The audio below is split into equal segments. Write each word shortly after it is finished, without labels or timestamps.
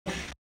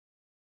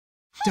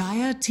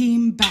Dire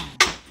team ban.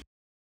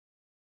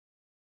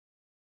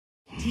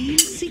 Team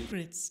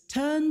secrets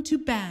turn to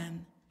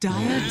ban.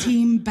 Dire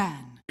team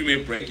ban. You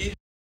mean Breaky?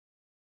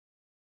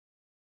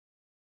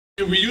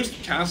 We used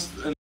to cast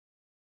and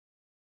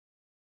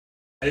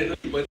I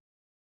didn't know what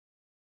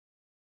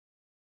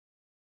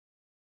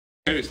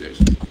carry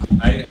station.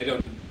 I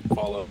don't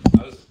follow.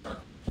 I was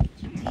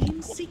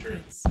Team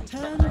secrets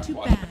turn to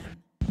ban.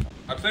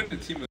 I played the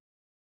team.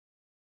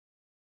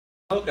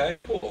 Okay,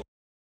 cool.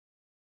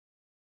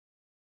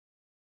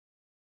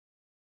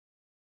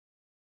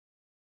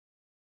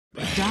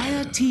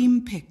 Dire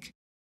team pick.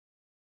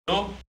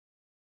 No,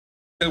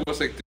 it was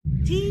like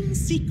Team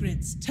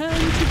secrets turn to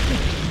pick.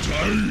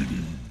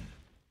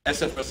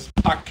 SFS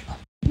Puck.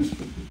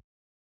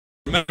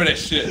 Remember that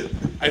shit?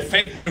 I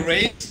faked the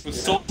race with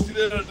so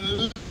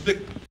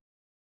the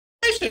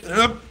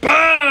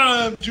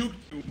BAM! Juke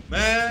you,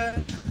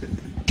 man!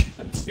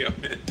 Damn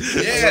it. Yeah!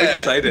 I'm so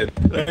excited.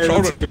 That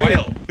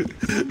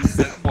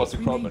was a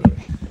comment.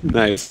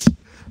 Nice.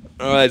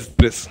 Alright,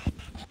 this.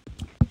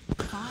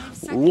 5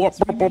 seconds.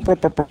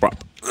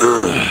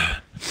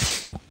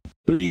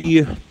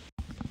 3,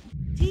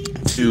 Team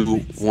 2,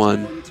 secrets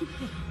 1. turn to pick.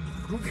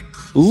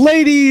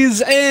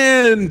 Ladies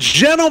and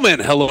gentlemen,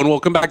 hello and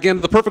welcome back into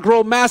the Perfect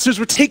World Masters.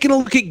 We're taking a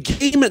look at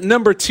game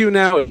number 2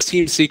 now. It's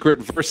Team Secret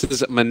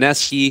versus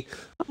Mineski.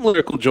 I'm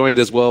Lyrical joined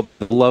as well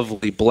by the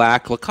lovely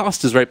Black.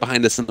 Lacoste is right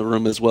behind us in the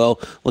room as well,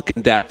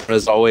 looking dapper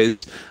as always.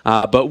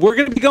 But we're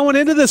going to be going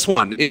into this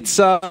one. It's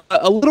a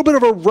little bit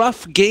of a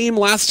rough game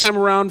last time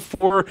around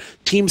for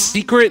Team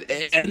Secret,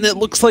 and it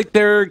looks like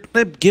they're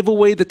going to give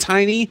away the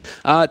Tiny to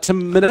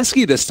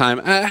Mineski this time.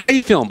 How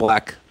you feeling,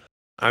 Black?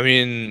 I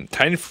mean,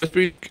 Tiny first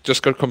week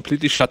just got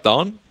completely shut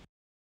down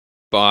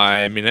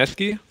by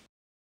Mineski.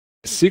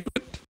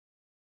 Secret.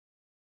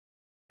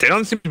 They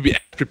don't seem to be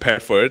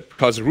prepared for it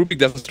because Rubik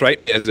doesn't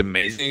strike me as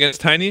amazing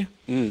against Tiny.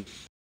 Do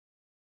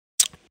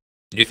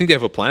you think they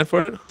have a plan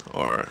for it?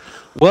 Or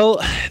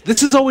Well,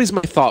 this is always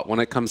my thought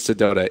when it comes to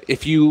Dota.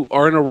 If you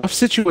are in a rough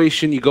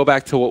situation, you go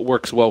back to what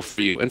works well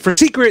for you. And for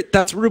Secret,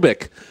 that's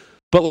Rubik.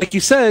 But like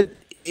you said,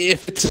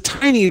 if it's a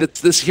Tiny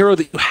that's this hero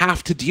that you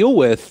have to deal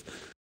with,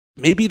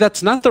 maybe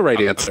that's not the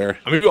right answer.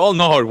 I mean, we all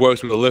know how it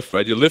works with a lift,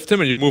 right? You lift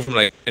him and you move him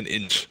like an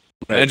inch,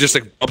 Right. and it just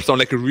like drops down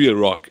like a real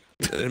rock,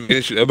 and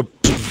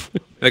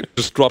like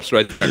just drops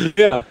right there.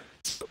 Yeah.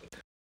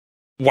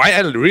 Why I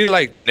really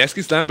like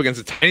Mineski's lineup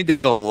against the Tiny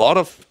did a lot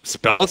of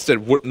spells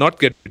that would not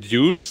get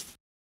reduced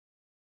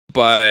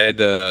by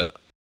the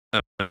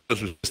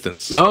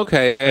resistance.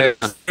 Okay.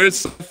 Spirit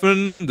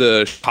Siphon,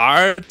 the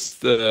shards,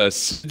 the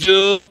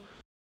sigil,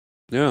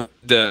 Yeah.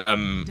 the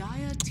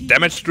Dire team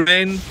damage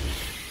drain.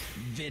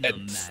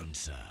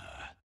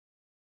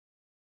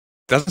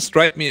 Doesn't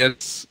strike me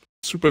as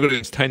super good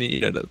against Tiny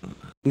either.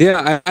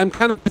 Yeah, I'm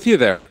kind of with you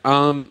there.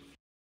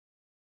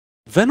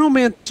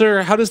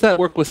 Venomancer, how does that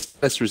work with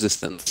status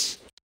resistance?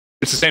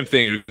 It's the same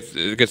thing.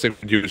 It gets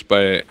reduced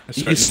by a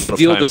You certain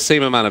deal time. the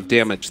same amount of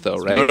damage, though,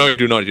 right? No, you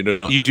do not. You do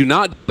not. You do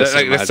not. do the same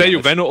Like, amount let's of say you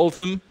damage. Veno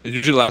ult them, it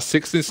usually lasts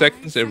 16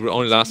 seconds, it will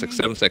only lasts like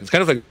 7 seconds.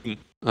 Kind of like.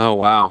 Oh,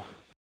 wow.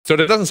 So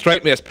that doesn't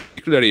strike me as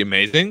particularly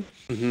amazing.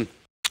 Mhm.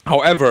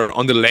 However,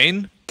 on the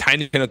lane,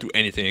 Tiny cannot do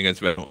anything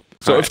against Veno.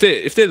 So if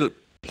they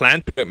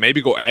plan to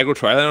maybe go aggro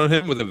trial on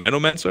him with a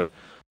Venomancer,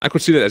 I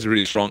could see that as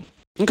really strong.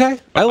 Okay,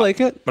 I like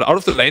it. But out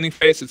of the laning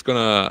phase, it's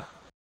gonna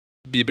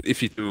be a bit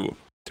iffy to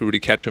really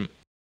catch him,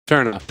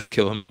 Fair enough.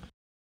 kill him.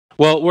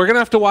 Well, we're going to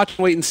have to watch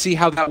and wait and see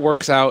how that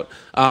works out.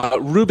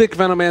 Rubik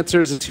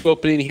Venomancers and 2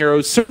 opening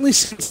heroes certainly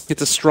seems like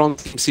it's a strong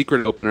Team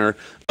Secret opener.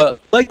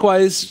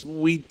 Likewise,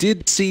 we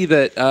did see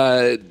that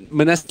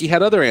Mineski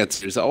had other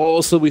answers.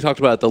 Also, we talked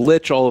about the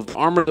Lich, all of the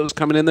armor that was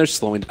coming in there,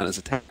 slowing down his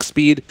attack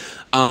speed.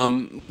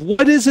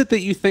 What is it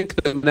that you think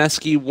that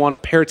Mineski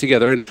want to pair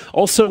together? And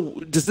also,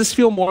 does this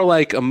feel more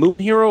like a Moon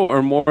hero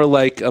or more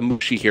like a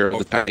Mushi hero?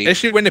 The Tiny?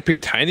 Actually, when they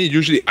pick Tiny,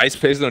 usually Ice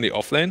plays it on the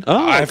offlane.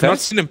 Oh, I have okay. not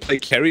seen him play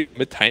carry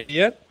with Tiny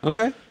yet.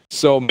 Okay.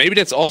 So maybe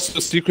that's also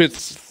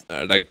Secret's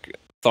like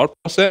thought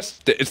process.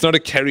 It's not a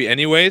carry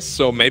anyways,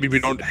 so maybe we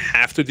don't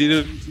have to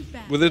deal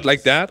with it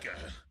like that.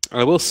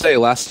 I will say,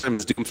 last time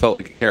Doom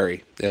felt like a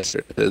carry.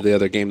 The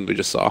other game we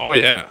just saw. Oh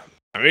yeah,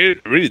 I mean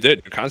it really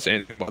did. You can't say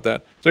anything about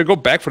that. So I go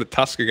back for the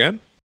Tusk again.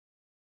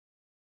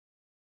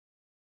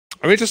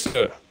 I mean, just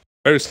a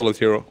very solid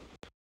hero.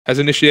 Has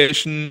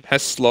initiation,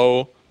 has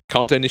slow,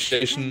 counter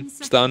initiation,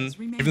 stun,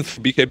 even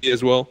for BKB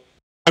as well.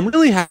 I'm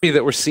really happy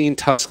that we're seeing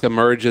Tusk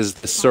emerge as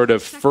the sort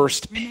of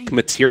first pick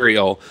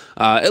material,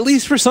 at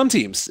least for some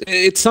teams.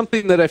 It's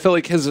something that I feel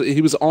like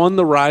he was on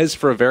the rise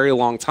for a very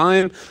long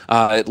time.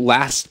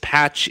 Last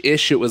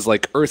patch-ish, it was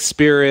like Earth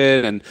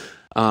Spirit, and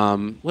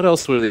what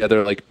else were the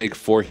other like big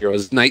 4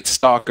 heroes? Night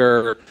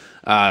Stalker,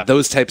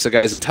 those types of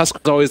guys. And Tusk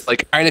was always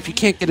like, all right, if you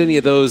can't get any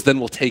of those, then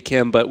we'll take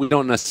him, but we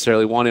don't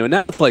necessarily want to. And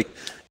that's like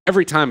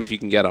every time if you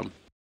can get him.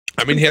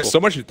 I mean, he has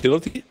so much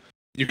utility.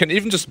 You can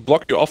even just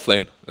block your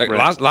offlane. Like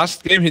Right.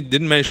 last game, he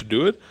didn't manage to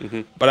do it,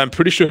 but I'm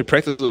pretty sure he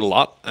practiced it a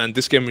lot. And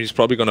this game, he's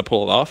probably gonna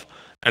pull it off,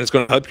 and it's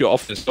gonna help your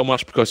offlane so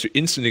much because you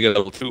instantly get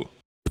level 2.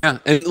 Yeah,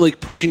 and like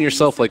pushing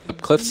yourself like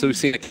up cliffs, so we've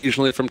seen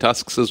occasionally from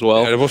Tusks as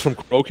well. Yeah, it was from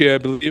Kuroki, I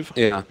believe.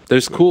 Yeah,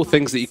 there's cool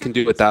things that you can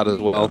do with that as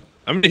well.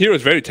 I mean, the hero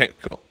is very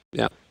technical.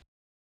 Yeah.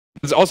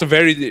 It's also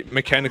very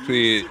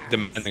mechanically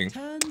demanding.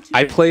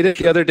 I played it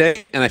the other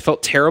day, and I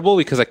felt terrible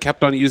because I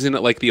kept on using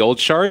it like the old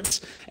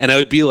shards, and I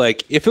would be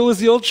like, if it was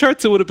the old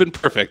shards, it would have been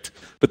perfect.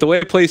 But the way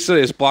I placed it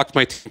is blocked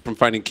my team from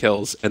finding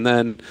kills, and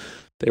then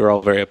they were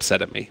all very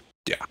upset at me.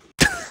 Yeah.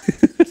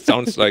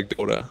 Sounds like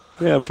Dota.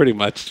 Yeah, pretty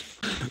much.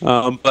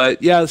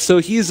 But yeah, so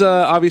he's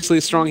obviously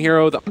a strong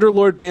hero. The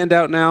Underlord banned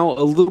out now,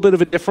 a little bit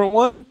of a different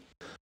one.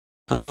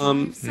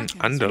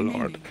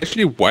 Underlord.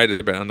 Actually, why did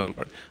they ban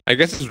Underlord? I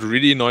guess it's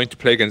really annoying to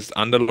play against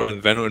Underlord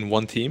and Veno in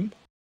one team.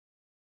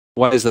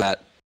 Why is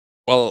that?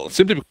 Well,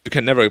 simply because you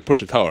can never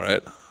approach the tower,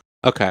 right?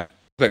 Okay.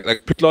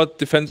 Like Pitlord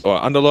defends or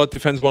Underlord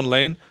defends one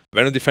lane,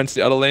 Veno defends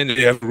the other lane, and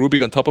you have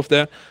Rubik on top of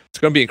there. It's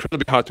going to be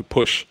incredibly hard to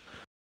push.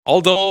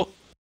 Although,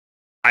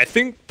 I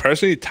think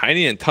personally,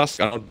 Tiny and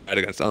Tusk are not bad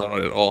against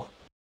Underlord at all.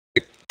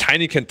 Like,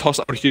 Tiny can toss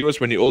out heroes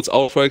when he ults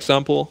out, for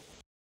example.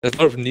 There's a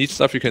lot of neat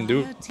stuff you can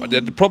do,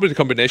 but probably the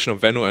combination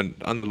of Veno and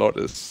Underlord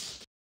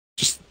is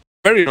just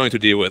very annoying to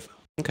deal with.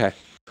 Okay.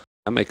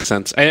 That makes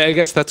sense. I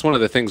guess that's one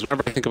of the things.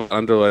 Whenever I think about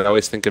Underlord, I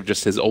always think of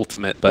just his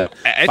ultimate, but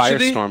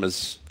Actually, Firestorm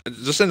is...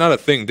 Just another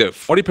thing, the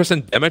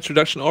 40% damage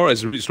reduction aura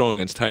is really strong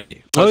against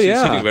Tiny. Oh,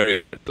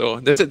 yeah. So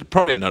that's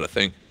probably another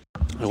thing.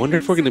 I wonder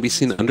if we're going to be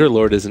seeing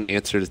Underlord as an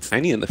answer to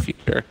Tiny in the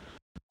future.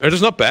 It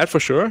is not bad for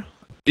sure,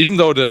 even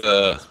though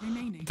the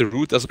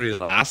root doesn't really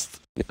last.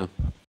 Yeah.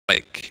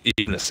 Like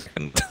even a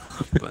second.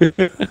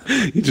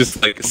 You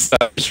just like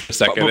stops for a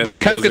second. It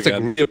kind of gets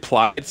like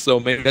reapplied, so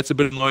maybe that's a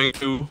bit annoying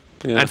too.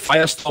 Yeah. And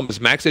Firestorm is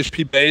max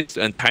HP based,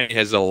 and Tiny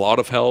has a lot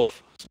of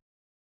health.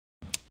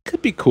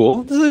 Could be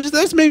cool.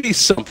 There's maybe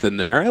something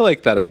there. I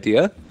like that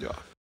idea. Yeah.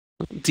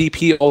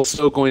 DP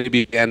also going to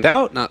be banned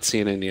out. Not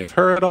seeing any of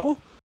her at all.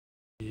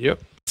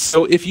 Yep.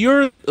 So if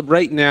you're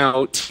right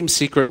now Team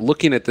Secret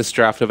looking at this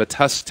draft of a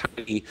Tusk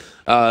Tiny,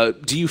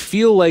 do you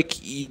feel like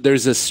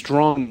there's a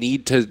strong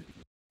need to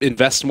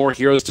invest more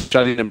heroes to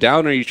shutting them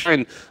down, or are you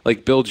trying to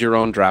like build your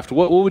own draft?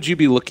 What would you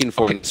be looking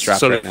for in this draft?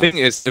 So right the thing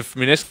is, if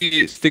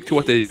Mineski stick to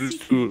what they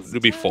used to do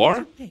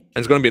before, and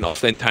it's going to be an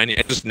offlane Tiny,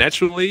 and just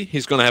naturally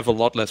he's going to have a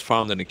lot less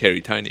farm than a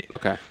carry Tiny.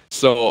 Okay.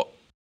 So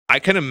I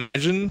can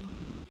imagine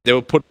they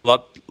will put a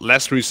lot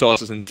less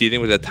resources in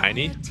dealing with a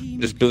Tiny,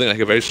 just building like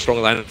a very strong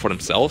lineup for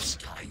themselves.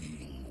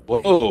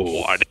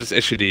 Whoa, this is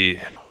actually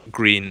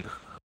green.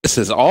 This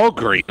is all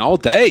green all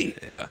day.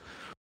 Yeah.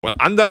 Well,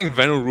 Undying,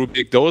 Veno,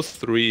 Rubik, those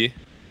three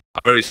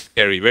are very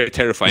scary, very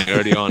terrifying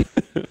early on.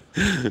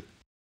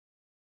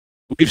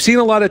 We've seen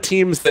a lot of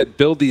teams that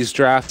build these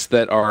drafts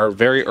that are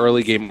very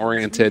early game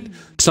oriented,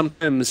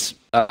 sometimes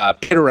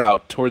peter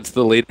out towards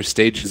the later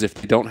stages if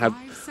they don't have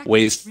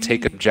ways to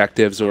take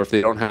objectives or if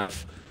they don't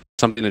have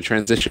something to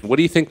transition. What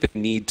do you think they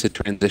need to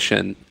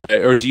transition?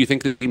 Or do you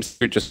think the teams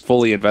are just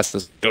fully invest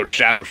in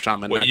Shadow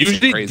Shaman? Well,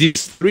 usually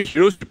these three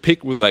heroes you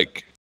pick with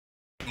like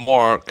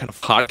more kind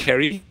of hard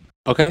carry.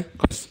 Okay.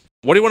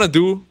 What do you want to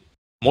do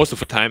most of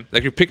the time?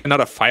 Like you pick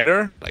another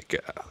fighter, like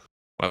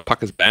well,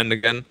 Puck is banned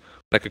again,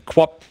 like a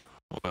Quap,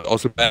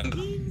 also banned.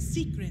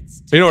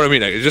 You know what I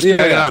mean? Like, just pick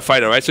another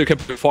fighter, right? So you can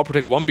pick 4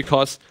 protect 1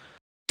 because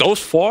those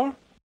 4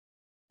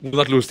 will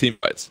not lose team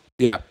fights.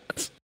 Yeah.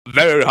 It's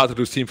very, very hard to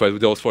lose team fights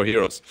with those 4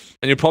 heroes.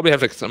 And you probably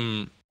have like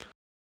some...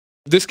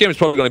 This game is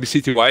probably going to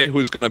be CTY, who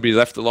is going to be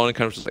left alone and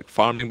kind of just like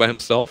farming by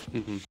himself.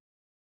 Mm-hmm.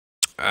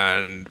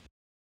 And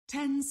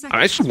I'm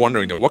actually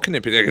wondering though, what can they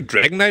pick? Like a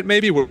Dragon Knight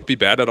maybe? Would it be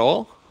bad at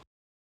all?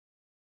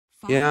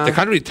 Yeah. They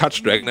can't really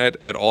touch Dragon Knight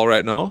at all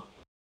right now.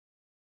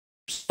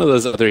 Some of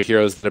those other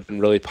heroes that have been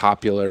really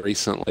popular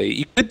recently.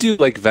 You could do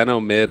like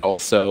Veno mid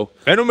also.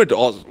 Veno mid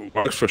also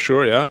works for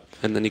sure, yeah.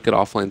 And then you could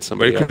offline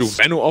somebody But you can else.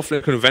 do Veno offlane,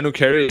 you can do Veno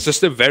carry. It's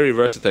just a very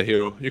versatile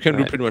hero. You can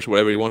do pretty much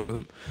whatever you want with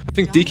him. I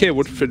think DK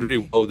would fit really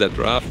well with that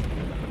draft.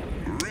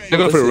 They're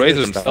going for the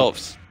Razor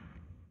themselves.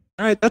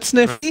 Alright, that's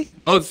nifty.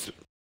 Oh, it's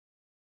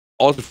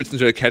also fits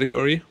into the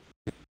category.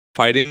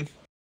 Fighting,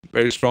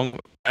 very strong.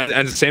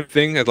 And the same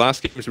thing as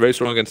last game, is very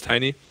strong against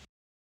Tiny.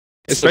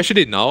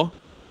 Especially now.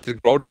 The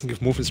Grow doesn't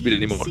give movement speed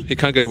anymore. He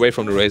can't get away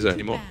from the Razor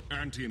anymore.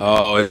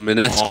 Oh,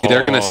 Mineski.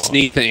 They're going to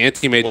sneak the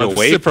anti-mage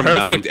away from the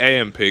them. perfect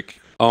AM pick.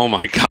 Oh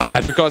my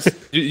god. Because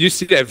you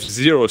see they have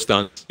 0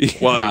 stuns.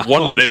 Well,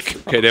 1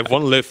 lift. Okay, they have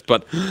 1 lift,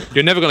 but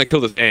you're never going to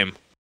kill this AM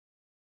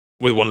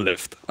with 1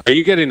 lift. Are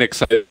you getting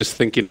excited just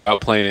thinking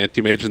about playing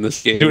anti-mage in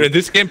this game? Dude, in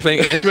this game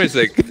playing anti-mage is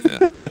like...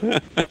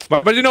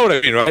 but you know what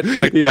I mean, right?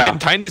 Like, yeah.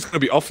 Tiny's going to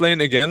be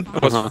offlane again.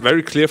 It was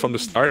very clear from the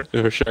start.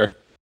 For sure.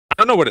 I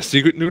don't know whether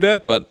Secret knew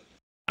that, but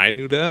I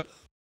knew that.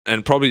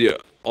 And probably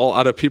all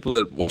other people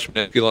that watch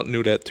Mineski a lot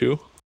knew that too.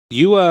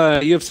 You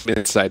have some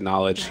inside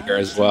knowledge here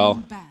as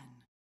well.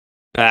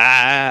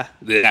 Yeah.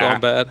 Gone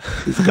bad.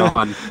 He's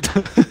gone.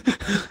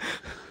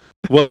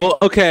 Well,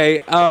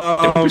 okay.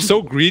 We're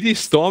so greedy.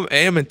 Storm,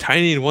 AM, and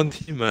Tiny in one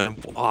team, man.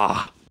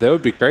 Wow. That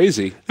would be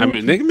crazy. I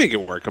mean, they can make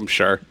it work, I'm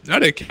sure. No,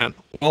 they can.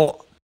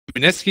 Well,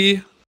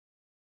 Mineski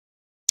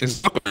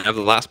is not going to have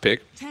the last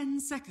pick. 10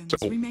 seconds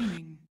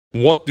remaining.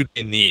 what do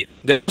they need?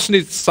 They also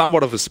need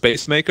somewhat of a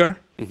space maker.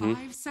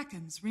 5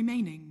 seconds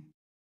remaining.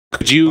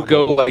 Could you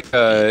go like,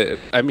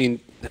 I mean,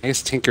 I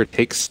guess Tinker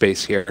takes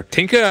space here.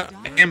 Tinker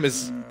aim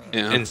is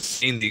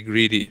insanely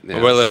greedy.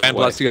 Yeah, Well, the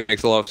Plastic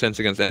makes a lot of sense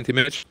against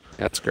anti-mage.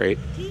 That's great.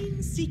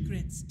 Team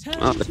secrets turn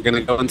Oh, to they're going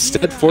to go battle.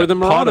 instead for the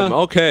Bottom,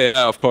 Marana. okay,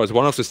 yeah, of course.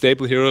 One of the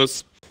staple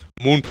heroes.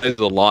 Moon plays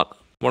a lot.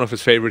 One of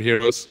his favorite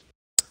heroes.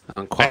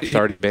 Quality's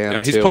already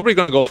banned, He's too. probably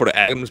going to go for the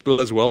Agnes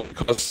build as well,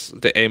 because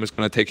the aim is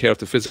going to take care of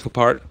the physical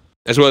part,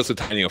 as well as the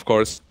Tiny, of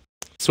course.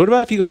 So what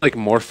about if you like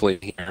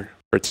Morphling here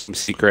for Team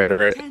Secret?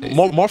 Or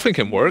Morphing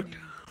can work.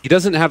 he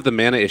doesn't have the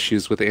mana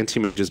issues with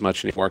anti-mage as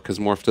much anymore because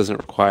Morph doesn't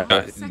require.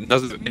 It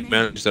doesn't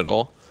manage at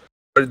all.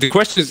 But the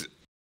question is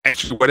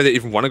actually whether they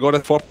even want to go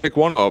that 4-pick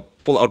one or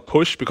pull out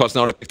push, because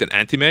now they picked an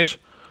anti-mage.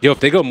 Yo, if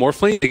they go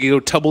Morphling, they can go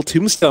double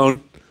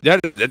Tombstone. Yeah,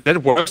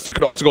 that works. They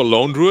could also go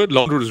Lone Druid.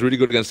 Lone Druid is really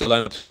good against the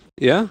lineup.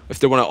 Yeah. If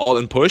they want to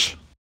all-in push.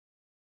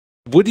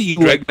 What do you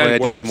like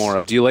Drag more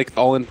more? Do you like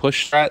the all-in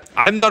push strat?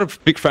 I'm not a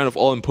big fan of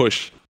all-in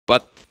push,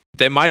 but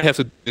they might have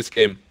to do this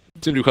game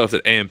simply because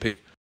of that AMP. I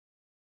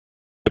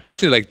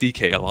actually like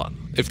DK a lot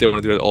if they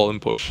want to do that all-in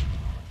push.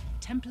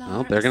 Templar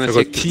Well, they're going to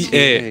So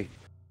take TA.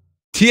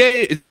 TA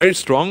is very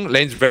strong,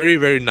 lanes very,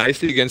 very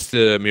nicely against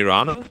the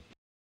Mirana.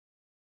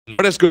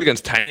 Not as good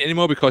against Tiny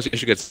anymore because he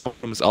actually gets some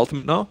from his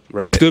ultimate now.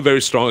 Right. Still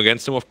very strong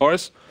against him, of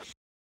course.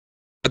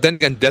 But then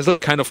again, Dazzle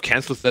kind of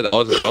cancels that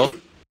out as well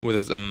with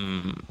his,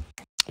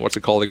 what's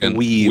it called again?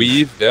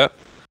 Weave. Yeah.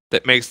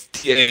 That makes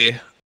TA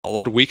a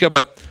lot weaker,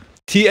 but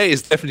TA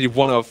is definitely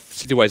one of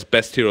CTY's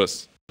best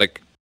heroes.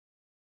 Like,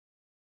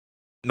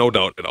 no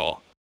doubt at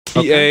all.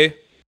 TA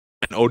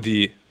and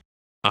OD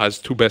are his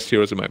two best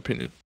heroes in my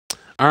opinion.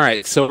 All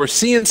right, so we're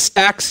seeing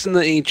stacks in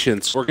the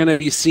Ancients. We're going to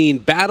be seeing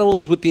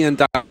battles with the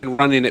Undying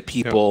running at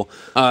people.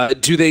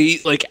 Do they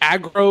like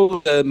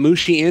aggro the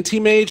Mushi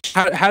anti-mage?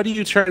 How do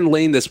you try and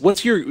lane this?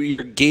 What's your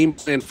game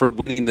plan for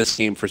winning this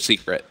game for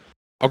Secret?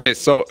 Okay,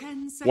 so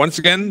 10 seconds once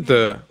again,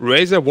 the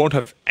Razor won't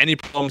have any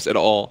problems at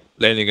all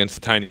laning against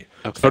the Tiny.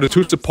 Okay. So the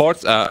two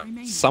supports are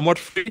somewhat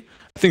free.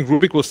 I think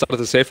Rubik will start at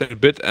the safe lane a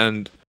bit,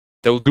 and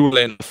they will do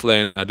lane off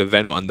lane the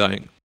Venom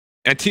Undying.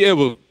 And TA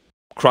will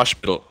crush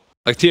middle.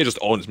 Like, TA just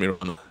owns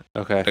Mirana.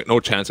 Okay. Like, no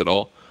chance at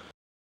all.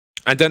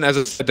 And then, as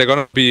I said, they're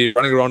going to be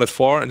running around at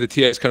 4, and the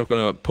TA is kind of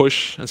going to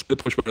push and split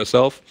push by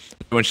herself.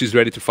 When she's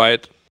ready to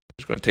fight,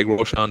 she's going to take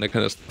Roshan, that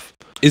kind of stuff.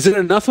 Is it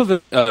enough of a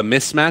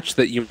mismatch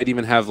that you might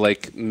even have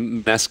like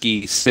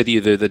Mineski sit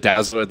either the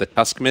Dazzler or the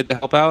Tusk mid to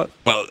help out?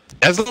 Well,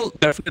 Dazzle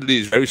definitely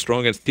is very strong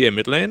against TA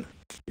mid lane,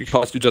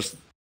 because you just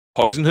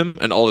poison him,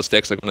 and all the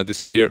stacks are going to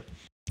disappear.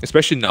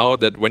 Especially now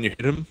that when you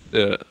hit him,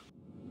 the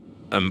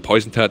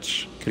poison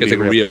touch Can gets be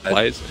like real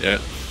reapplied. Yeah.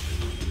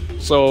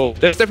 So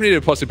there's definitely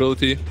a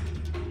possibility,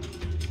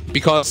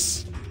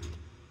 because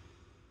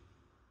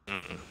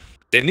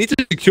they need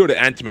to secure the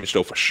anti-mage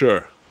though for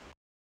sure.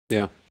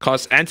 Yeah.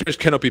 Because anti-mage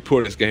cannot be poor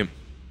in this game.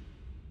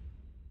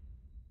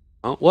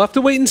 Well, we'll have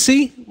to wait and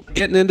see.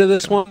 Getting into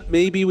this one,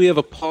 maybe we have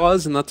a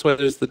pause, and that's why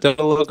there's the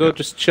devil logo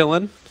just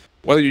chilling.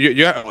 Well,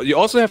 you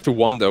also have to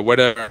wonder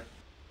whether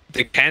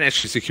they can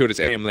actually secure this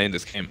AM lane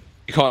this game,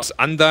 because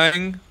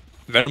Undying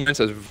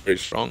Venomance is very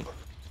strong.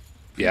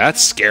 Yeah,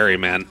 that's scary,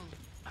 man.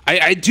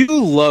 I do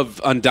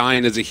love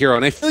Undying as a hero,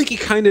 and I feel like he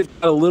kind of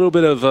got a little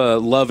bit of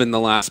love in the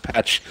last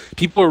patch.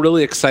 People are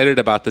really excited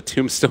about the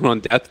Tombstone on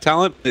Death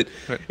talent, but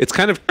it's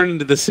kind of turned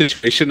into the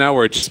situation now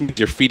where it just means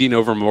you're feeding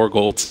over more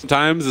gold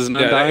sometimes, isn't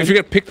it? Yeah, if you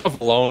get picked off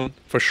alone,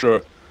 for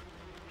sure.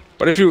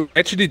 But if you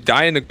actually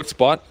die in a good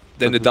spot,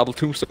 then the double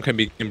Tombstone can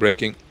be game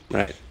breaking.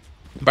 Right.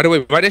 By the way,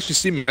 we might actually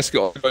see Mineski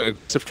also going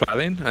aggressive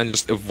trialing and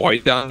just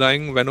avoid the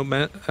Undying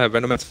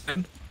Venomance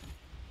lane.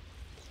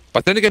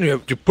 But then again, you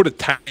put a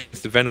tag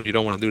against the Venom, you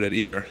don't want to do that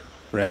either.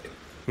 Right.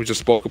 We just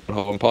spoke about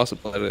how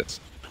impossible that is.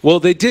 Well,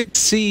 they did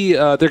see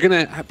they're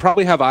going to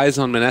probably have eyes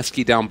on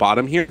Mineski down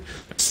bottom here,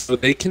 so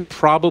they can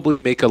probably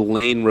make a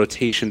lane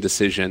rotation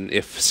decision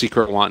if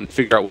Secret want and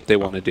figure out what they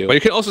want to do. But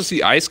you can also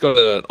see Ice got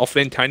an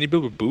off-lane Tiny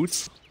build with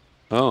boots.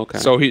 Oh, okay.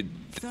 So they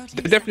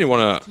 30 definitely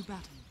want seconds to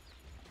battle.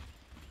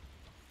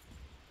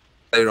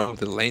 play around with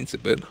the lanes a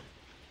bit.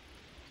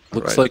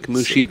 Looks Alright, like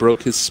Mushi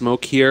broke his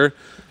smoke here.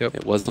 Yep.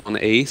 It was on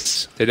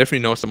Ace. They definitely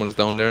know someone's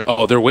down there.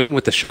 Oh, they're waiting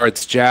with the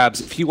shards jabs.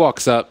 If he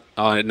walks up,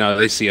 no,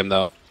 they see him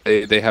though.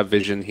 They have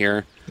vision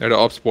here. They're the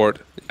ops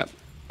board. Yep.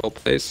 Well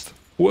placed.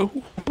 Who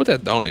put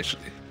that down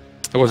actually?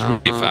 It was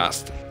really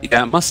fast.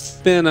 Yeah, it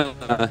must have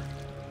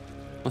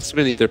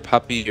been either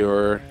Puppy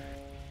or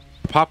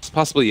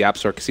possibly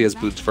Yapsor because he has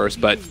boots first.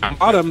 But on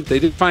bottom, they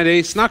did find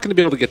Ace. Not going to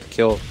be able to get the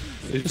kill.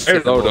 It's very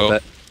low though.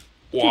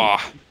 Wow.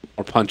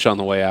 Or punch on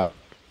the way out.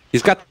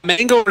 He's got the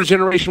mango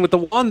regeneration with the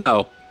wand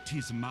though.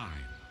 Tis mine.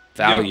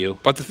 Value. Yeah,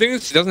 but the thing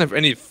is, he doesn't have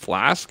any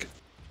flask.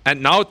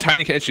 And now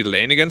Tiny can actually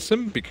lane against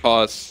him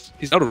because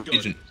he's out of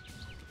region.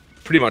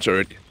 Pretty much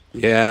already.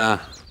 Yeah.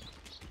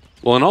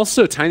 Well, and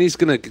also Tiny's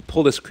gonna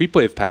pull this creep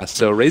wave pass,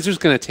 so Razor's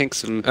gonna tank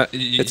some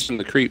hits from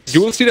the creeps.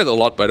 You will see that a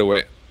lot, by the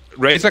way.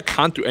 Razor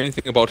can't do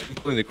anything about him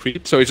pulling the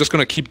creep, so he's just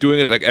gonna keep doing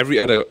it like every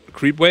other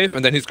creep wave,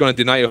 and then he's gonna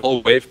deny a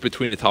whole wave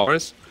between the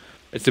towers.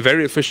 It's a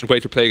very efficient way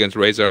to play against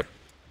Razor.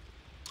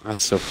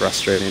 That's so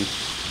frustrating.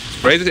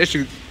 Razor's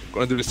actually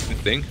going to do the same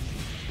thing.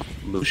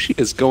 Mushi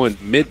is going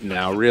mid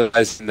now,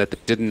 realizing that they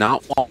did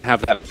not want to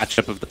have that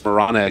matchup of the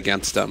Piranha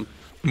against them.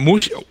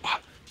 Mushi,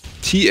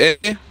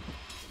 TA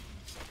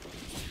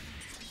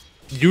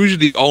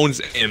usually owns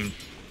him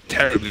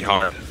terribly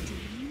hard.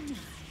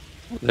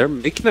 They're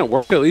making it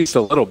work at least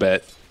a little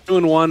bit.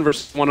 2-1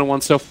 versus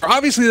 1-1 so far.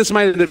 Obviously, this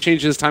might end up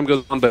changing as time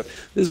goes on, but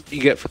this is what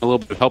you get from a little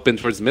bit of help in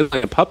towards the mid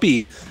lane.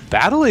 Puppy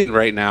battling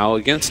right now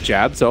against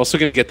Jabs. They're also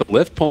going to get the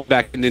lift, pulling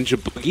back in Ninja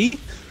Boogie.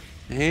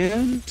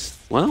 And,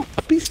 well,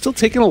 Puppy's still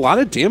taking a lot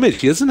of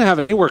damage. He doesn't have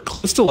anywhere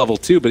close to level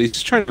 2, but he's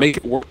just trying to make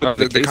it work.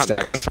 They can't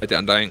fight the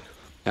Undying.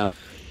 Yeah.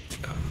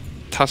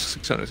 Task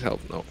 600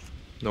 health. No.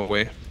 No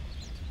way.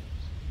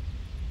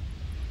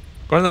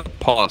 Going to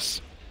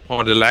pause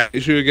on the lag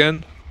issue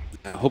again.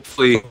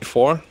 Hopefully,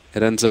 4.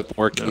 it ends up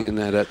working and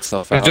that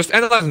itself out. And just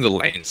analyzing the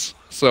lanes.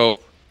 So,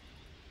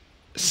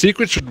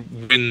 Secret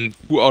should win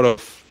 2 out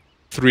of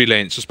 3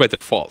 lanes just by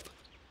default.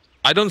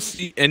 I don't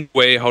see any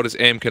way how this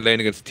AM can lane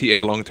against TA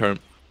long term.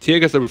 TA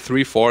gets level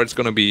 3-4, it's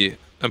gonna be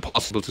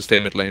impossible to stay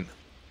mid lane.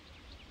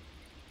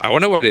 I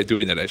wonder why they're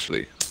doing that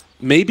actually.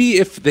 Maybe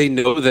if they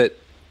know that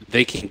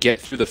they can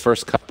get through the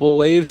first couple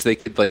waves, they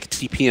could like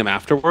TP him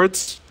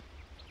afterwards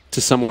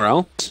to somewhere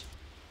else.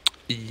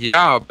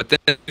 Yeah, but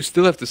then you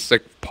still have this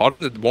like pod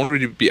that won't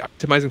really be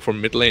optimizing for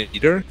mid lane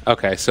either.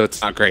 Okay, so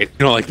it's not great. You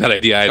don't like that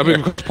idea either. I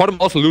mean, because Potom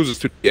also loses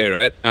to TA,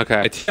 right?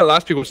 Okay. TA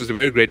last pick was just a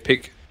very great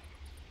pick.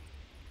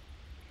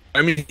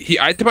 I mean, he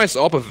itemized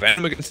up a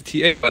Venom against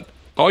the TA, but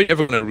how are you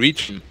ever gonna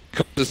reach him?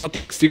 Because it's not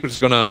like Secret's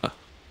gonna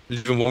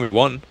leave him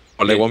 1v1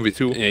 or like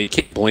 1v2. Yeah, you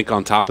can't blink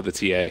on top of the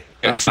TA. Yeah,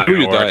 That's not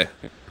you gonna die. work.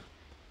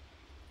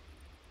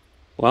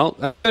 Well,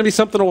 that's going to be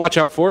something to watch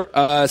out for.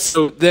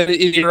 So then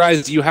in your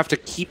eyes, you have to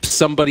keep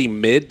somebody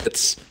mid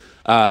that's...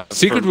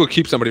 Secret will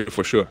keep somebody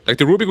for sure. Like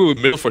the Rubik will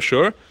middle for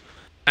sure.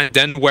 And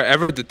then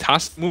wherever the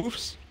task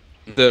moves,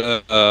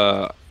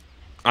 the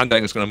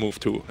Undying is going to move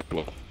too as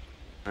well.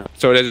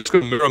 So it's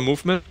going to mirror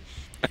movement.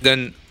 And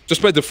then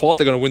just by default,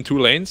 they're going to win 2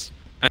 lanes.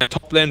 And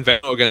top lane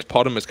Venom against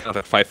Potom is kind of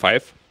like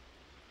 5-5.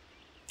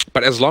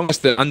 But as long as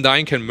the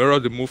Undying can mirror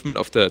the movement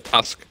of the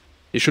task,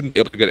 he shouldn't be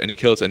able to get any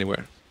kills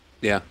anywhere.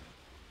 Yeah.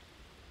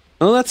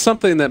 Well, that's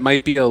something that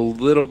might be a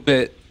little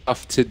bit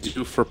tough to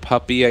do for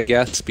Puppy, I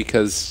guess,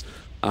 because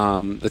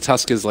the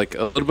Tusk is like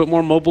a little bit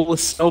more mobile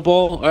with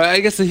Snowball. I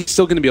guess he's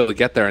still going to be able to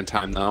get there in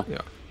time, though. Yeah.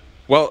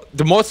 Well,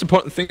 the most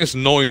important thing is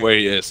knowing where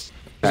he is.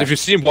 Because if you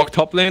see him walk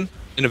top lane,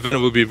 then the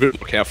Venom will be a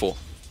bit more careful.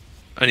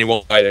 And he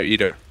won't die there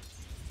either.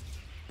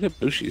 Yeah,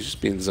 Bushi's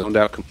just being zoned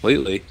out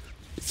completely.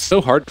 It's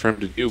so hard for him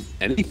to do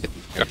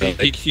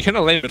anything. He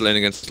cannot lane mid lane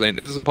against this lane.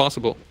 It is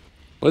impossible.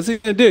 What's he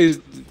going to do? He's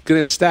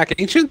going to stack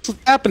Ancients?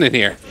 What's happening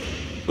here?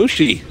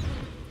 Bushi.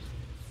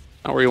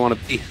 Not where you want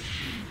to be.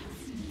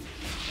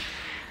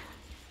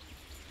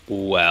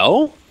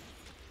 Well,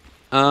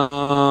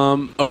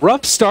 a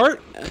rough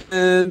start,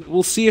 and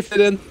we'll see if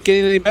it ends up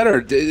getting any better.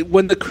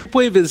 When the creep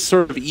wave is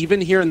sort of even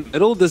here in the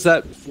middle, does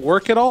that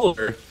work at all?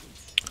 Or?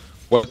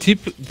 Well, TA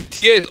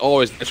is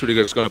always naturally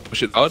going to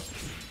push it out.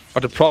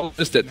 But the problem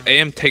is that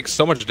AM takes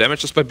so much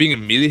damage just by being a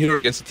melee hero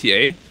against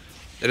the TA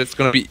that it's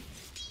going to be...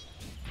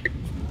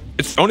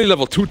 It's only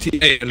level 2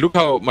 TA, and look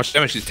how much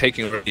damage he's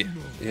taking already.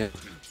 Yeah.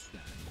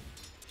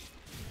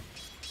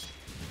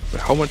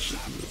 How much?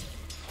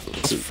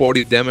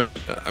 40 damage.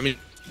 I mean,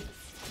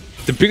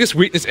 the biggest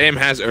weakness AM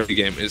has early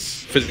game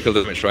is physical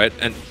damage, right?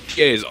 And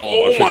TA is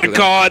all Oh my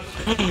god!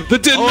 The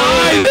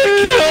deny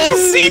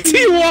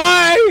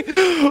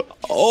CTY!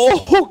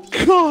 Oh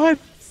god!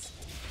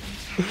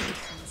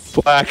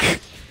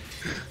 Black.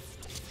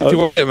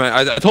 Man,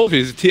 I told you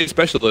he's a TA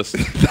specialist.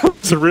 That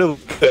was real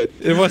good.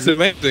 It was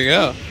amazing,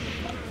 yeah.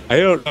 I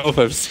don't know if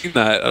I've seen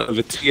that of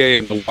a TA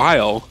in a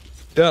while.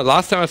 Yeah,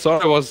 last time I saw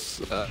it was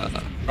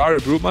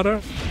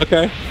Broodmother.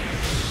 Okay.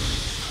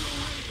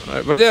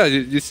 Alright, but yeah,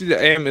 you see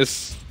the aim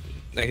is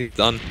like he's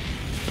done.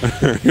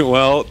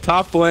 Well,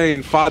 top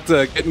lane,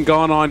 Fata getting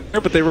going on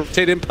here, but they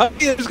rotate in.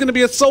 Puppy, there's going to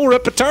be a Soul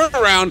Ripper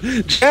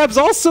turnaround. Jab's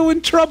also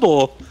in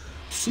trouble.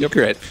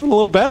 Secret, a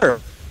little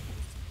better.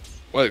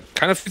 Well, it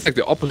kind of feels like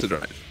the opposite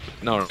right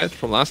now, right?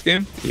 From last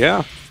game?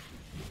 Yeah.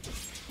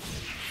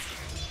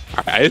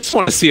 I just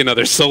want to see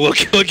another solo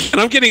kill again.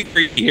 I'm getting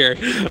greedy here.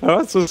 I'm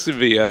not supposed to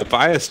be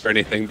biased or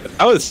anything, but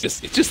that was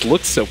just, it just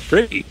looks so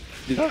pretty.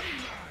 Yeah.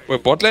 Well,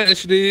 bot lane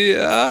actually...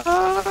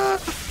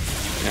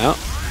 Yeah.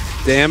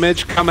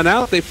 Damage coming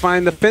out. They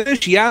find the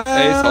finish.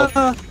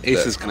 Yeah.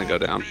 Ace is going to go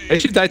down.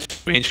 Actually died to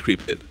range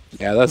creep hit.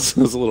 Yeah, that's a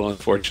little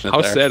unfortunate.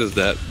 How there. sad is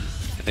that?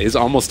 He's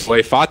almost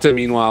away. Fata,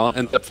 meanwhile,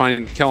 ends up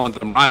finding the kill on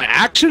them.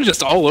 Action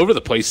just all over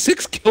the place.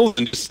 6 kills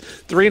in just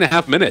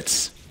 3.5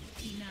 minutes.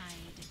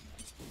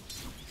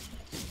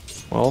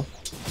 Well,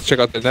 let's check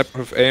out the net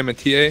of AM and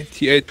TA.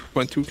 TA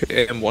 2.2k,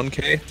 AM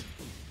 1k.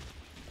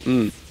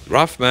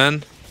 Rough,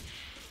 man.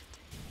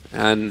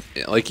 And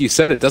like you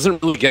said, it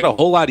doesn't really get a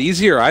whole lot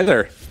easier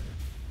either.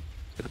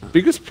 The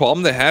biggest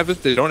problem they have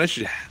is they don't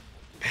actually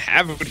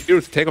have a good hero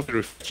to take off the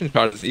reflection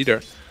charges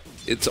either.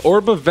 It's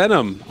Orb of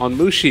Venom on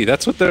Mushi.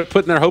 That's what they're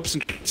putting their hopes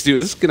and dreams to do.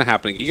 This is gonna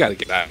happen. You gotta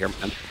get out of here,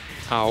 man.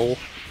 Ow.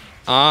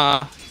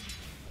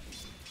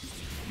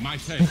 My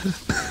turn.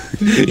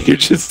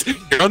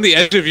 You're on the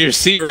edge of your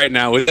seat right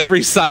now with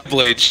every side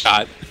blade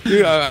shot.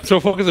 I'm so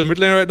focused on mid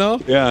lane right now.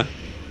 Yeah.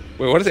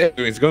 Wait, what is Aim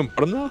doing? He's going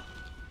bottom now?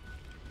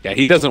 Yeah,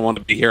 he doesn't want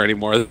to be here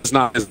anymore. This is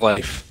not his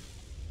life.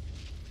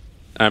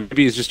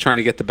 Maybe he's just trying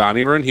to get the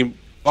bounty run. He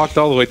walked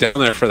all the way down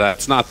there for that.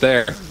 It's not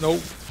there.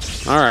 Nope.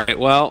 All right,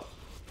 well,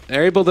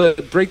 they're able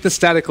to break the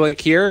static link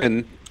here,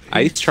 and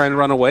Ice trying to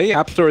run away.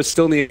 App Store is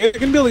still in the air. They're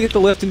going to be able to get the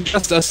lift in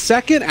just a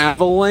second.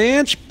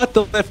 Avalanche, but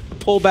the lift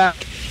pull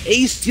back.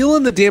 Ace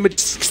dealing the damage.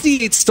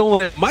 68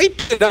 stolen. Might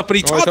put it up, but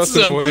he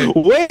tosses him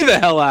way the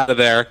hell out of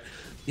there.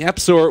 The App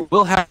Store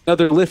will have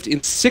another lift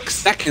in 6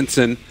 seconds,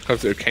 and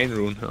Because the Arcane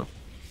Rune, huh?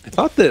 I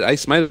thought that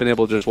Ice might have been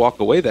able to just walk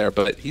away there,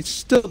 but he's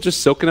still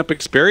just soaking up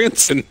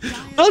experience, and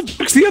well,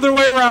 looks the other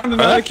way around,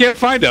 and I can't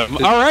find him.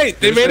 All right,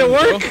 they made it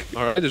work.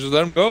 All right, just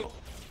let him go.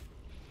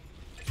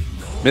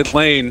 Mid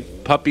lane,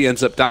 Puppy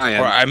ends up dying.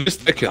 All right, I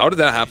missed the kill. How did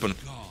that happen?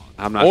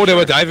 I'm not Oh, sure. they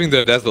were diving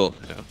the Dazzle.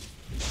 Yeah.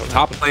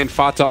 Top lane,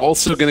 Fata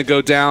also going to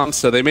go down,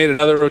 so they made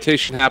another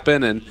rotation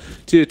happen, and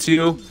 2-2.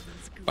 You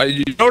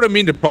know what I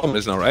mean? The problem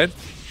is now, right?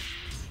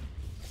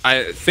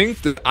 I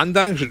think that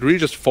Undying should really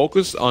just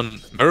focus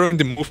on mirroring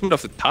the movement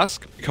of the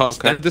Tusk, because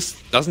then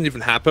this doesn't even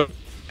happen,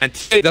 and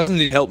TA doesn't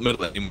need help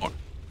middle anymore.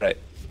 Right.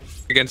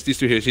 Against these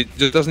two here, she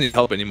just doesn't need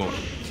help anymore.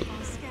 So,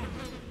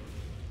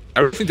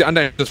 I think the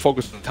Undying just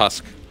focus on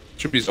Tusk.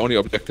 Should be his only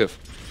objective.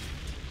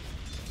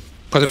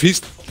 Because if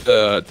he's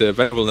the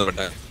Venom will never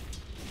die.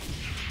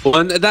 Well,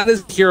 and that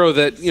is a hero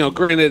that, you know,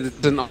 granted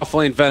it's an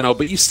off-lane Veno,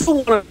 but you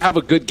still want to have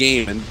a good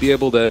game and be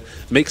able to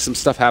make some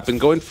stuff happen.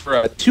 Going for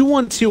a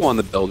 2-1-2 on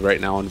the build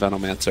right now on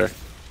Venomancer.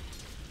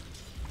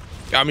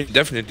 Yeah, I mean,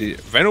 definitely.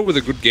 Venom with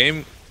a good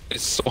game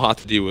is so hard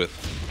to deal with.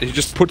 He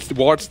just puts the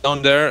wards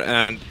down there,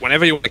 and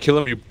whenever you want to kill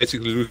him, you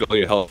basically lose all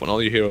your health on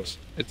all your heroes.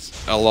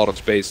 It's a lot of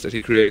space that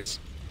he creates.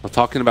 Well,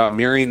 talking about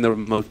mirroring the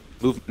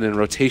movement and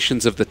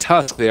rotations of the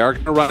Tusk, they are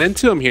going to run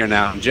into him here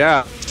now. And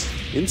Jab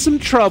in some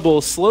trouble,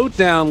 slowed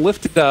down,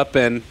 lifted up,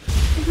 and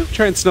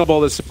try and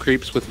snowball this some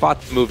creeps with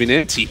Fata moving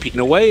in, TPing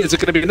away. Is it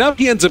going to be enough?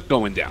 He ends up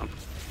going down.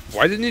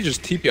 Why didn't he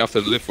just TP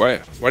after the lift?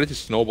 Why did he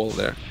snowball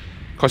there?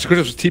 Because he could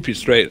have just TP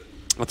straight.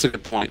 That's a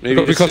good point.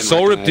 Maybe because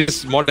Soul Rip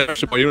deals more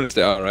damage to more units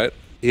there are, right?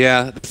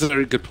 Yeah, that's a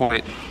very good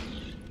point.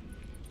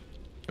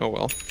 Oh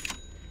well.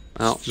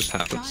 Well, It just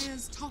happens.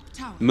 Dire's top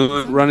tower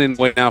Moon running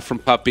away now from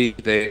Puppy.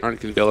 They aren't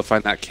going to be able to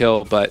find that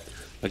kill, but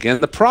again,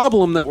 the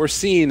problem that we're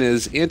seeing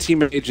is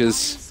Anti-Mage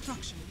is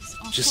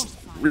just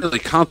really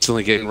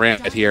constantly getting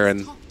rampant here,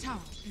 and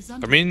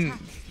I mean,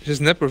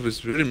 his network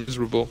is really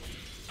miserable.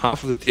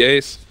 Half of the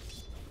TAs.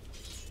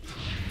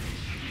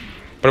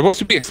 But it was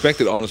to be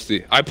expected,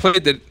 honestly. I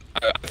played that.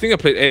 I think I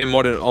played A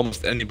more than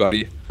almost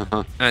anybody.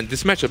 And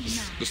this matchup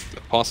is just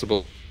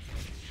impossible.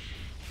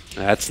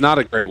 that's not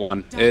a great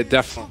one. It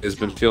definitely has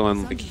been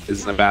feeling like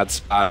he's in a bad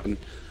spot, and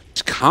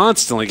he's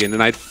constantly getting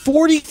denied.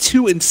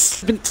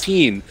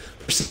 42-17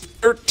 versus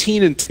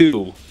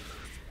 13-2.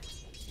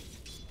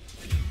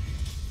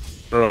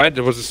 Right,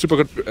 there was a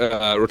super good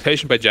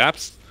rotation by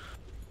Jabs.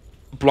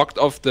 Blocked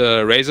off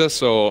the Razor,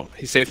 so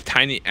he saved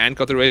Tiny and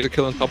got the Razor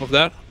kill on top of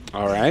that.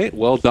 All right,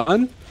 well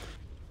done.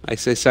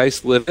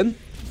 Ice living.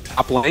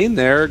 Top lane,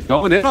 they're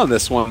going in on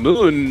this one.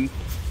 Moon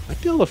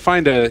might be able to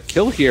find a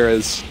kill here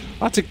as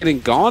lots of getting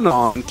gone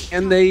on.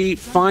 Can they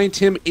find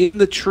him in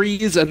the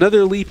trees?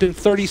 Another leap in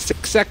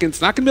 36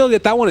 seconds. Not going to be able to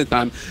get that one in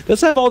time. Does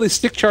have all these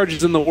stick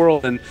charges in the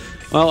world, and,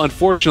 well,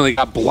 unfortunately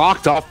got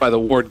blocked off by the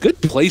ward. Good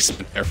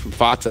placement there from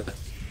Fata.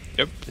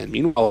 Yep. And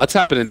meanwhile, what's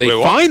happening? They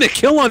Wait, find a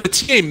kill on the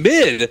TA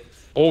mid.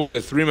 Oh, a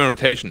 3-man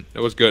rotation.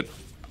 That was good.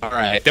 All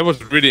right. That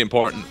was really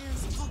important.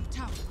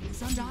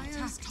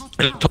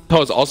 And top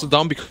tower is also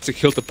down because they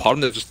killed the pawn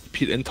that just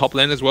peeled in top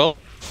lane as well.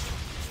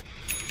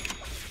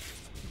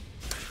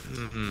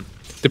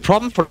 The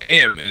problem for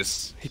AM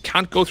is he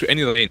can't go through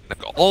any lane.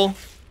 Like all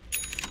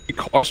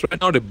because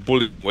right now they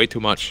bully way too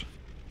much.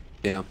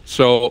 Yeah.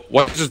 So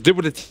what they just did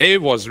with the TA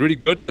was really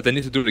good, but they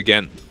need to do it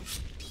again.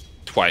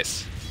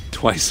 Twice.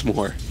 Twice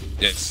more.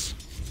 Yes.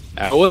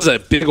 It was a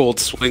big old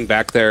swing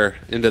back there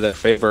into their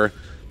favor.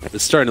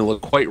 It's starting to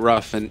look quite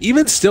rough, and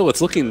even still,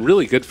 it's looking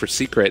really good for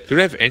Secret. Do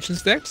they have ancient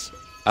stacks?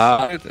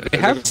 They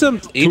have some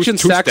ancient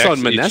two stacks on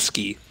each.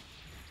 Mineski.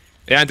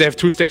 Yeah, and they have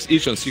 2 stacks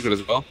each on Secret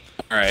as well.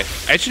 Alright.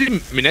 Actually,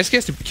 Mineski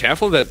has to be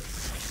careful that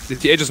the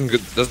TA doesn't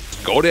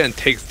go there and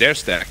takes their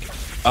stack.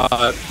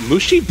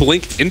 Mushi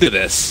blinked into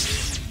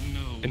this.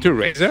 Into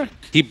Razor?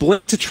 He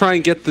blinked to try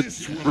and get the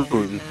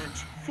rune.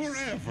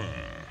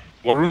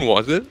 What rune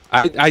was it?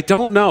 I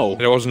don't know.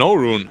 There was no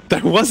rune.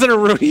 There wasn't a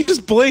rune, he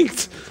just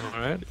blinked.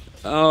 Alright.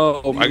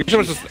 Oh, I guess it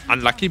was just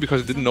unlucky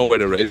because it didn't know where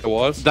the Razor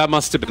was. that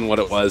must have been what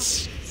it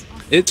was.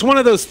 It's one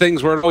of those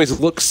things where it always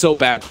looks so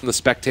bad from the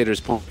spectator's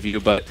point of view,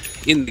 but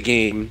in the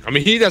game... I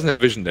mean, he doesn't have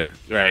vision there.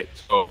 Right.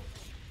 So...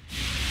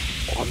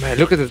 Oh man,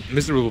 look at the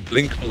miserable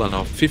blink hold on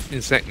now.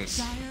 15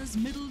 seconds.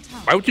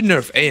 Why would you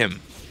nerf AM?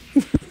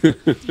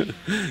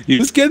 He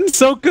was getting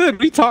so good.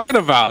 What are you talking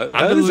about?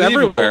 That is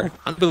everywhere.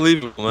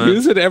 Unbelievable, man.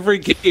 Use it every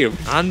game.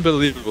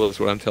 Unbelievable is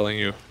what I'm telling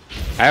you.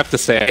 I have to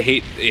say, I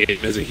hate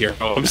him as a hero.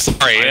 I'm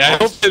sorry. I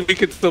hope that we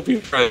can still be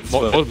friends.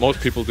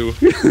 Most people do.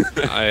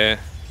 I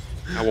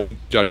won't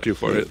judge you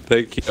for it.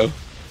 Thank you.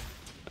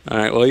 All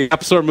right, well,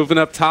 Yaps are moving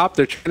up top.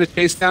 They're trying to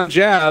chase down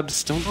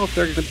Jabs. Don't know if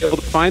they're going to be able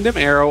to find him.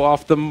 Arrow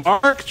off the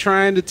mark,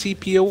 trying to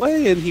TP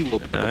away, and he will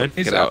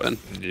get out.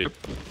 Yep.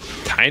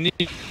 Tiny.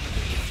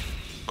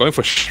 Going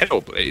for Shadow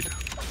Blade.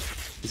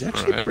 He's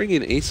actually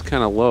bringing Ace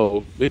kind of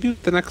low. Maybe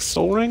with the next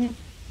Soul Ring?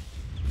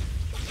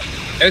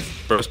 It's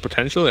burst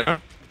potential, yeah.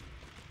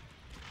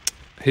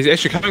 He's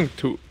actually coming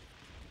to...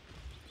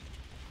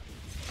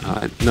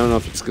 I don't know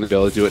if he's going to be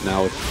able to do it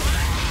now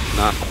with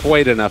not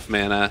quite enough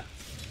mana.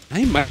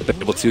 I might be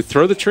able to.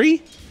 Throw the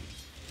tree?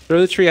 Throw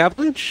the tree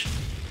avalanche?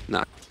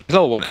 Nah. It's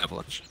all one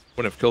avalanche.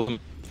 Wouldn't have killed him.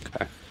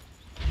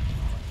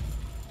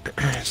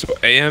 Okay. So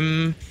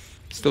AM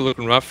still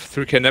looking rough.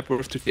 3k net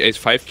worth to TA's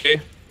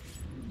 5k.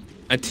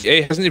 And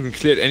TA hasn't even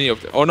cleared any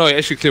of the... Oh no, he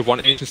actually cleared one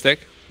ancient stack.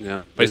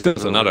 Yeah. But he still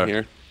has another.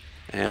 Here.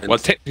 And well,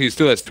 technically he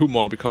still has two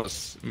more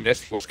because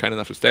Mineski was kind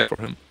enough to stack for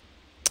him.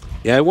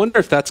 yeah, I wonder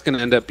if that's going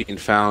to end up being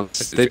found.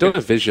 They don't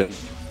have vision.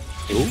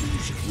 Ooh,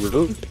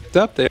 Rune picked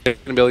up. They're going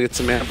to be able to get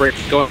some mana break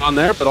going on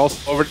there, but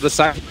also over to the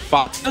side.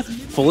 Fata,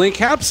 fully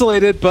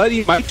encapsulated, but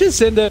he might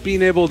just end up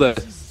being able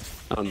to...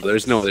 Oh, no,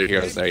 there's no other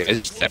heroes there.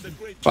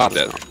 Fata's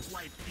dead.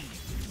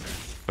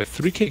 With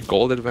 3k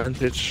gold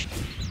advantage.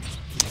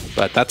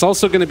 But that's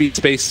also going to be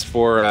space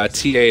for TA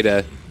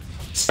to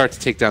start to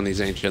take down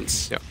these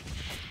Ancients. Yeah.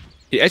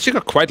 He actually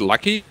got quite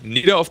lucky.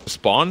 Neither of the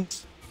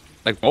spawns,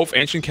 like both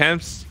ancient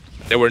camps,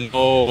 there were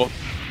no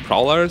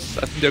prowlers,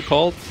 I think they're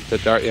called. The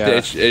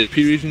HP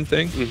region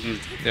thing.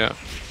 Yeah.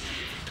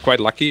 Quite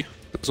lucky.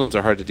 Those ones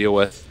are hard to deal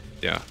with.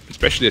 Yeah.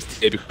 Especially as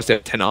TA because they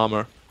have 10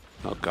 armor.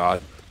 Oh,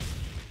 God.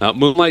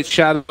 Moonlight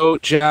Shadow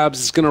Jabs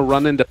is going to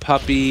run into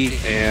Puppy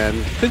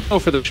and could go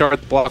for the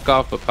shard block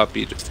off, but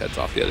Puppy just heads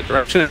off the other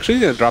direction. Actually,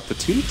 he's going to drop the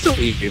two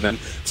even.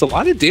 It's a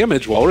lot of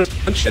damage while we're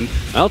punching.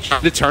 I'll try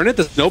to turn it,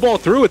 the snowball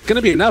through. It's going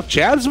to be enough.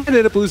 Jabs might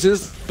end up losing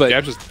his, but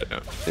Jabs is dead now.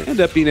 They end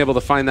up being able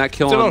to find that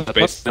kill Still on on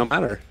base. Puppy, no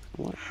matter.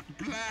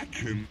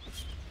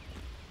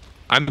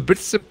 I'm a bit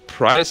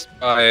surprised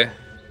by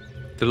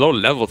the low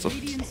levels of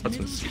Swords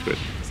and Secret.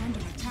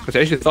 Because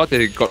I actually thought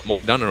they got more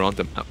done around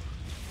the map.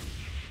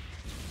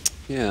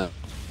 Yeah.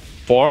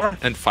 4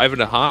 and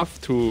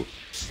 5.5 to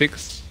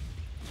 6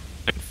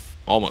 and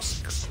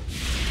almost 6.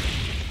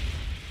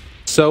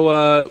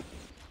 So,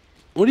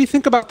 what do you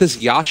think about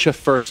this Yasha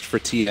first for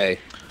TA?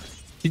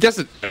 He does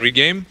it every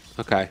game,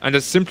 Okay. and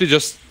it's simply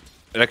just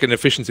like an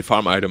efficiency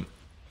farm item.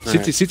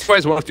 CTY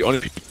is one of the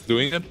only people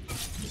doing it.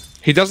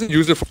 He doesn't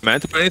use it for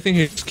mana or anything,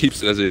 he just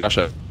keeps it as a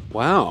Yasha.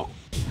 Wow.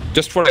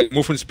 Just for like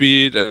movement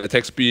speed,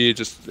 attack speed,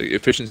 just like,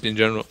 efficiency in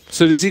general.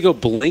 So does he go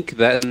Blink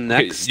then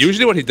next?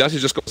 Usually what he does, he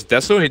just goes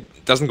Deso, he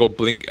doesn't go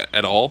Blink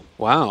at all.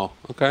 Wow.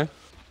 Okay.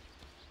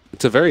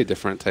 It's a very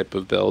different type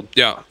of build.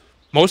 Yeah.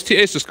 Most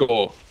TAs just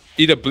go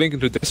either Blink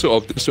into Deso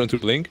or Deso into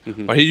Blink.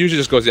 But he usually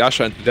just goes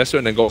Yasha into Deso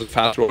and then goes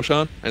fast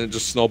Roshan and it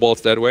just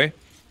snowballs that way.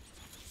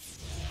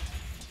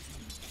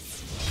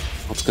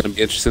 It's going to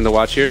be interesting to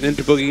watch here.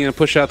 Ninja Boogie going to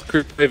push out the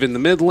creep wave in the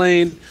mid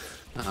lane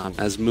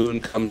as Moon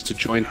comes to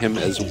join him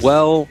as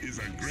well.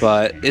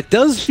 But it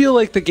does feel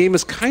like the game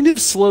is kind of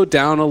slowed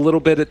down a little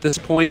bit at this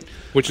point.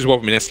 Which is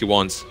what Mineski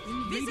wants.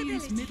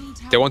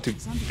 They want to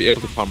be able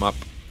to farm up.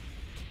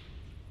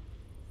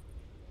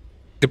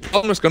 The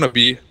problem is going to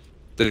be,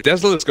 the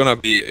Dazzle is going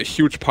to be a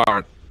huge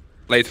part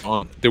later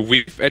on. The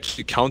Weave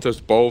actually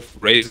counters both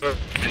Razor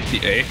and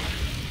TA.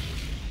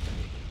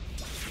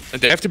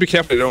 And they have to be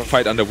careful they don't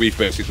fight under Weave,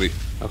 basically.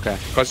 Okay.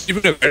 Because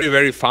even a very,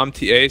 very farm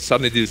TA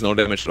suddenly deals no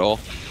damage at all.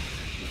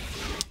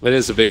 That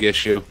is a big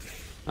issue.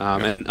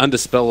 And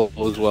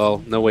undispellable as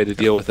well. No way to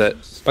deal with it.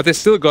 But they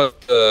still got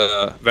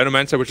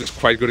Venomancer, which is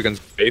quite good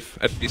against Wave,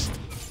 at least.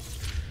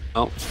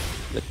 Well,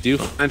 they do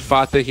find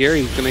Fata here.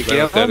 He's going to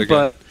get him,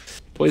 but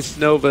Poison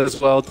Nova as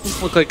well.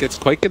 Doesn't look like it's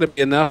quite going to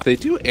be enough. They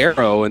do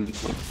Arrow, and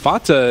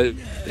Fata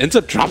ends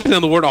up dropping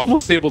on the ward,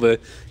 almost able to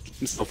keep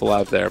himself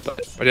alive there.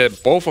 But yeah,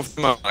 both of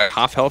them are like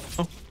half health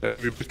now.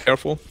 Be a bit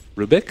careful.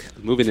 Rubik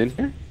moving in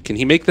here. Can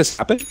he make this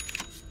happen?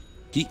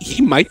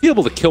 He might be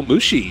able to kill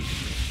Mushi.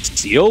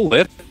 Steal,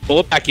 lift, pull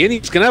it back in.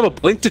 He's going to have a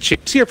blink to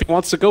chase here if he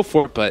wants to go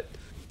for it, but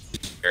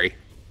it's scary.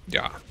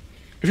 Yeah.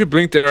 If you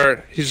blink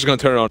there, he's just going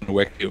to turn around and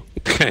whack you.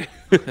 Okay.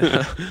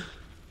 Let's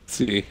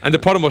see. And the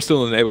Potom was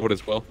still in the neighborhood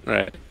as well. All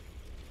right.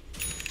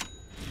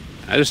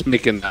 I'm just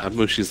making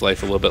Mushi's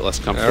life a little bit less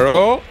comfortable.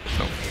 Arrow.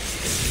 No.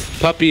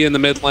 Puppy in the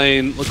mid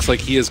lane. Looks like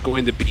he is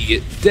going to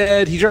be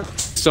dead. He's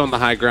still on the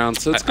high ground,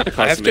 so it's going to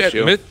cause some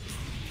issue. Admit,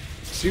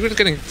 Secret's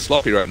getting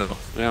sloppy right now.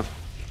 Yeah.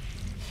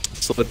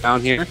 Slow it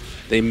down here.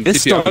 They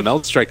missed on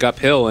Meld Strike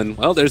uphill, and,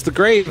 well, there's the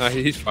grave. Nah,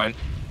 he's fine.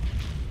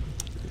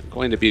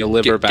 Going to be a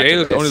liver back Gale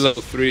to is this. only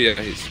level 3,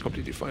 yeah, he's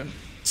completely fine.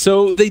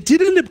 So they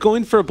did end up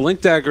going for a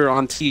Blink Dagger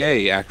on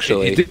TA,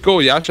 actually. He did go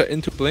Yasha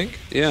into Blink.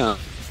 Yeah.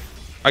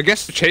 I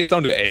guess to chase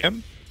down the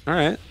AM. All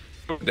right.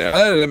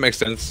 Yeah, that makes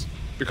sense.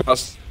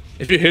 Because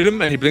if you hit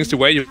him and he blinks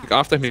away, you look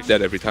after him, he's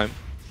dead every time.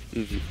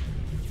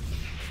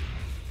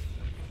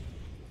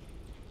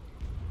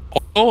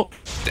 Oh,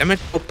 damage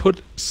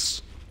output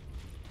is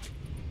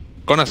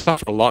gonna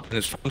suffer a lot in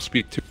his farm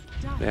speed too.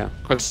 Yeah.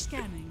 Because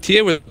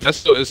TA with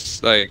Desto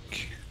is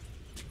like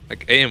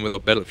AM with a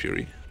Battle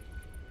Fury.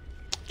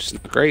 Just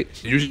not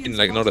great. Usually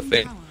like not a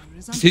thing.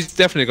 He's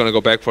definitely gonna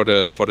go back for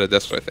the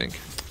Desto, I think.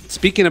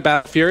 Speaking of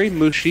Battle Fury,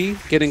 Mushi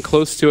getting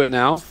close to it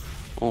now.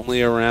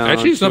 Only around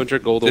Actually,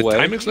 200 gold away.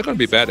 The timing's not gonna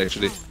be bad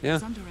actually. Yeah.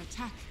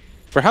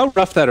 For how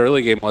rough that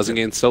early game was and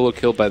getting solo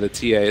killed by the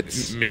TA,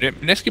 it's...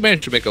 Mineski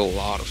managed to make a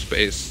lot of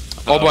space.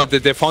 Oh, but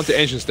they found the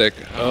ancient stack.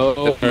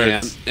 Oh,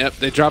 man. Yep,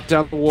 they dropped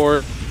down the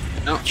ward.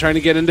 Now trying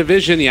to get into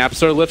vision.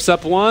 Yapsor lifts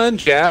up one,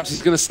 jabs.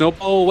 He's going to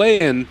snowball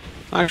away and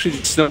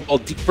actually snowball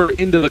deeper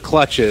into the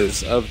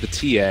clutches of the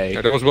TA.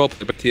 Yeah, that was well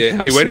played by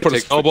TA. He waited for the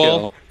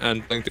snowball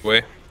and blinked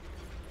away.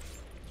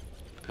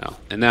 Oh,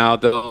 and now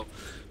they'll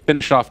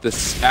finish off this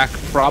stack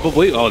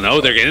probably. Oh,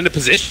 no, they're getting into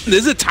position.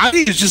 This is Tiny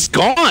is just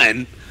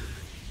gone.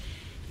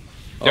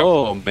 Yep.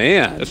 Oh,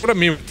 man. That's what I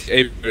mean with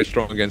TA very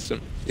strong against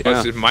him.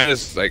 Because it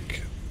minus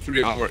like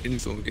 3 hours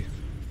instantly.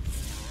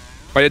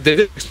 But yeah, they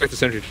didn't expect the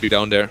sentry to be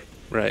down there.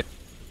 Right.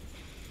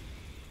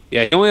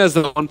 Yeah, he only has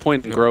the 1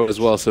 point in grow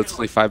as well, so it's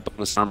only 5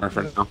 bonus armor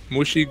for now.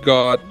 Mushi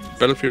got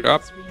Battlefield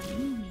up.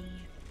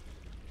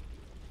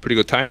 Pretty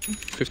good time,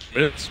 15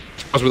 minutes.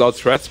 It was without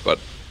threats, but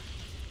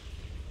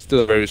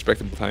still a very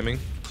respectable timing.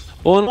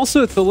 Well, and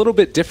also it's a little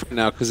bit different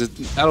now because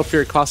Battle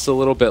Fury costs a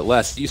little bit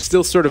less. You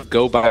still sort of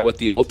go by what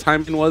the old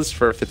timing was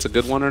for if it's a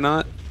good one or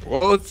not.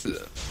 Well, it's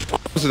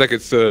like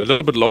it's a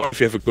little bit lower if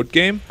you have a good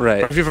game.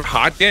 Right. But if you have a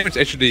hard game, it's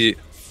actually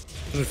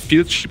doesn't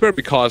feel cheaper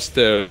because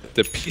the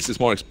piece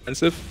is more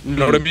expensive. You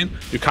know what I mean?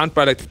 You can't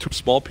buy like the 2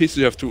 small pieces.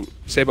 You have to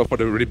save up for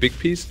the really big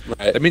piece.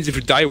 Right. That means if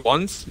you die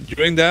once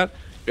during that,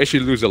 you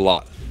actually lose a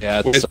lot.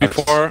 Yeah. Whereas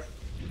before,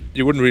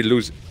 you wouldn't really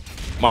lose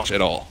much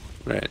at all.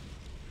 Right.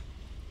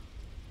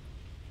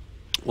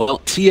 Well,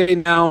 TA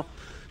now,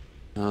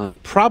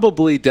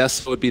 probably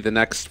Deso would be the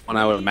next one,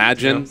 I would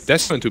imagine.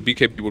 Deso into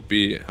BKB would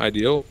be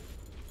ideal.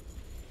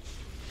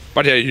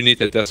 But yeah, you need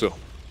that Deso.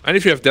 And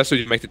if you have Deso,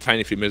 you make the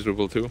Tiny feel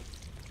miserable too.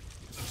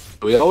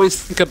 We always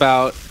think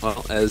about,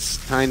 well, as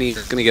Tiny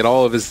is going to get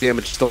all of his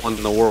damage stolen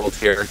in the world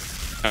here.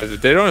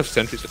 They don't have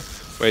sentries.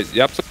 Wait,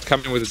 Yaps's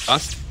coming with the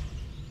dust.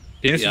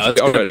 He needs to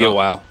it's going to be a now.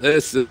 while.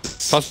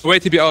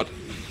 Wait to be out.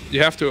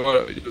 You have to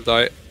or you'll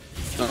die.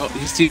 Oh,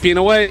 he's TPing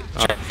away.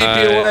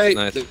 TP away.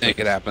 Nice. Make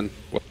it happen.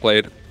 Well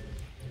played.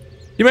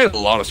 He made a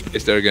lot of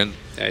space there again.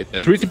 Yeah, he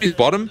did. 3 TP's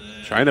bottom.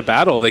 Trying to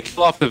battle. They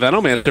kill off the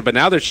Venom Manager, but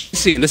now they're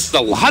chasing. This is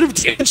a lot of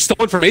damage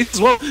stolen from Ace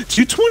as well.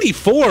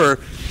 224.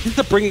 Ends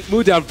up bringing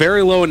Mood down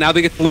very low, and now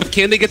they get the lift.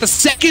 Can they get the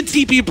second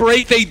TP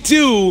break? They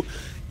do.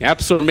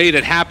 Yapsor made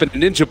it happen.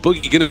 Ninja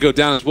Boogie going to go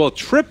down as well.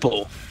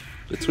 Triple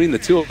between the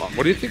two of them.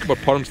 What do you think about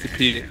Bottom's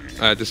TP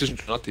decision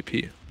to not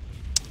TP?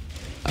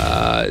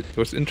 It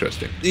was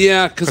interesting.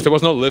 Yeah, because there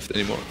was no lift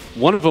anymore.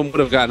 One of them would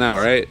have gotten out,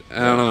 right? I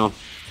don't know.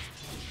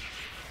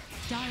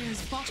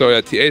 So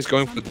yeah, TA is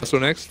going for the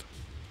Deso next,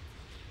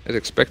 as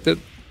expected.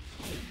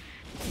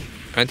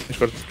 And he's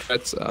got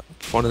threats,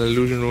 found an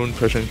illusion rune,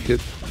 pressuring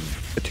kid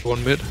at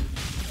T1 mid.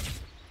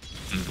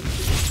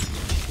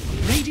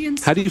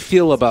 How do you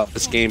feel about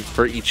this game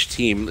for each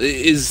team?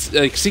 Is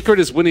Secret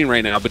is winning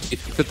right now, but do you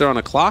think that they're on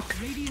a clock?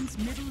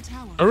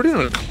 Not really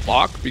on a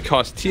clock,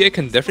 because TA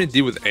can definitely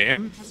deal with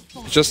AM.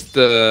 It's just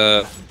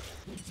it's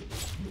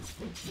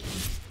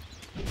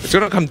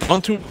gonna come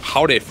down to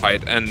how they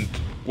fight and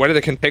whether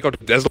they can take out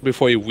the Dazzle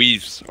before he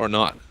weaves or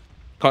not.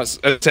 Because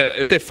as I said,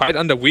 if they fight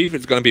under weave,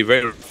 it's gonna be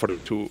very hard for them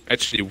to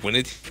actually win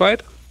a team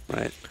fight.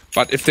 Right.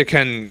 But if they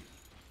can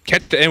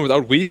catch the aim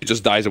without weave, he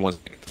just dies in 1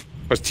 second.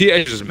 Because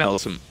TA just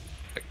melts him.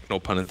 Like, no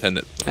pun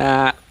intended.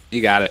 Ah,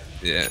 you got it.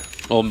 Yeah.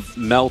 Well,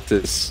 melt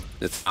is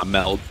it's not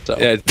meld. So.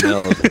 Yeah, it's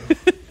melt.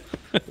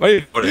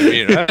 What do you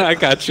mean, right? I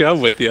got you.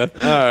 I'm with you.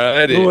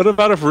 Alrighty. Well, what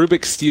about if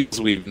Rubik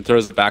steals weave and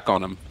throws it back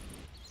on him?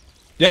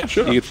 Yeah,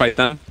 sure. You could fight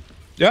them.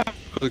 Yeah,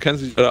 because it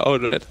cancels each other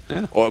out of it.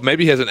 Yeah. Or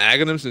maybe he has an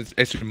Aghanim, so it's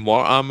actually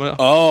more armor.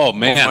 Oh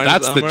man,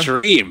 that's armor. the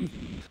dream.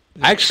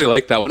 I actually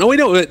like that one. Oh wait,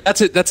 no,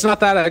 that's it. That's not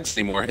that Ags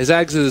anymore. His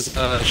Ags is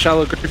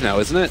Shallow Grave now,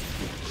 isn't it?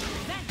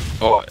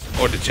 Oh,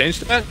 they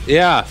changed that?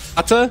 Yeah.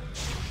 Fata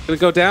gonna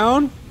go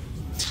down.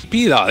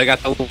 TP though. They got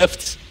the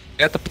lift.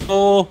 They got the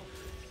pull.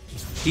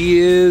 He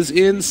is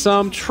in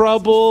some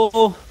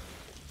trouble,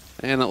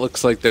 and it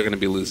looks like they're gonna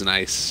be losing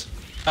ice.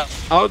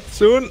 Out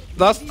soon.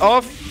 Dust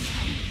off.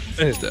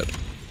 And he's dead.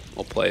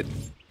 Well played.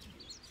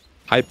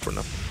 Hype for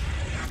now.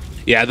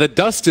 Yeah, the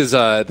dust is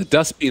the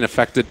dust being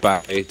affected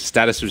by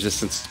status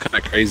resistance is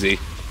kind of crazy.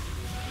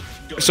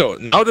 So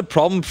now the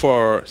problem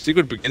for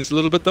Secret begins a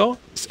little bit though.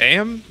 It's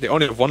AM. They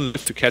only have 1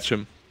 lift to catch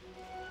him.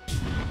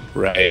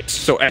 Right.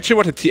 So actually,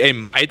 what the TA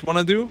might want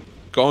to do,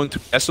 go into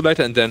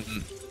Desolator and then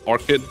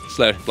Orchid /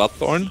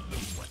 Bloodthorn,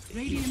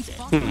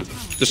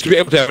 just to be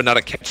able to have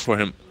another catch for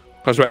him.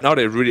 Because right now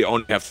they really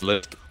only have the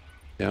lift.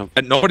 Yeah.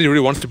 And nobody really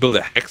wants to build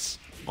a Hex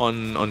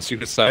on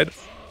Secret's side.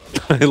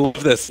 I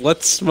love this.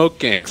 Let's smoke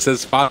gang,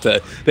 says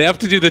Fata. They have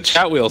to do the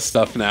chat wheel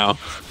stuff now.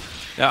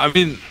 Yeah, I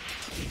mean,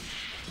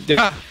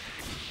 yeah,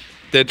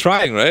 they're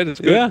trying, right? It's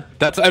good. Yeah,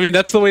 that's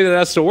the way that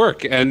has to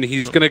work, and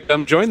he's gonna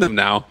come join them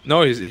now.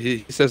 No,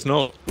 he says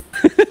no.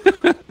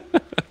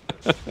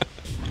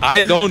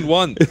 I don't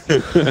want.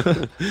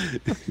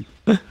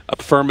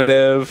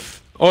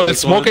 Affirmative. Oh, the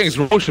smoking is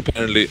Roche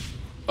apparently.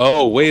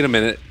 Oh, wait a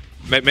minute.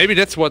 Maybe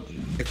that's what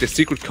like, the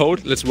secret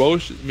code. Let's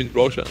Roche. I mean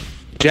Roche.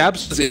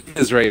 Jabs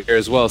is right here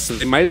as well, so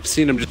they might have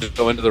seen him just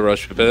go into the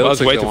rush, but it looks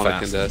like way they too want to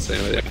fast. contest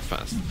anyway. Way too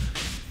fast.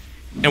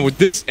 And with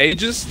this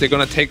Aegis, they're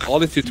gonna take all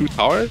the tier 2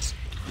 towers,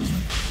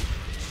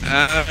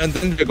 and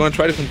then they're gonna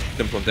try to contain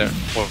them from there.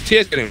 Well, TA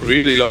is getting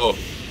really low.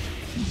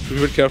 Be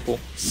very careful.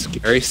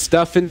 Scary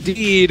stuff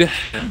indeed.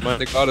 Man,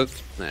 they got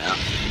it. Yeah.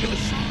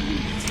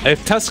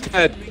 If Tusk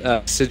had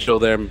Sigil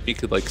there, he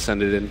could like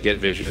send it in, get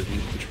vision,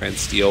 and try and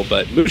steal,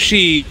 but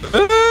Mushi...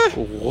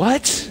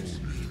 What?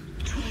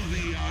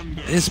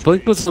 His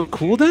Blink was on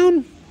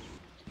cooldown?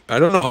 I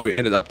don't know how we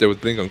ended up there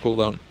with Blink on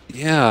cooldown.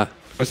 Yeah.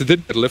 Because it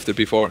did get lifted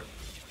before.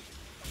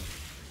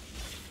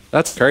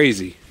 That's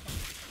crazy.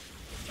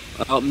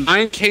 Well,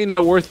 9k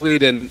net worth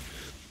lead, and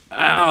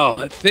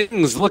oh,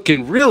 things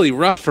looking really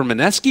rough for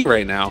Mineski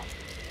right now.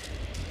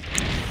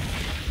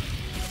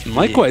 And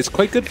likewise,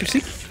 quite good for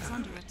Secret.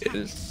 It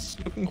is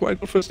looking quite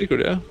good for Secret,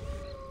 yeah.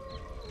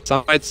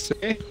 Some might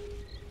say.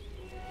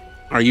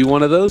 Are you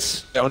one of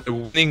those? They're on the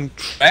winning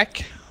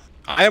track.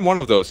 I am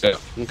one of those, yeah.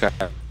 Okay.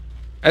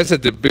 As I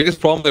said, the biggest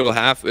problem they will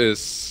have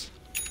is...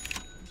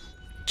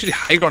 Actually,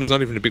 high ground is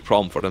not even a big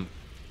problem for them.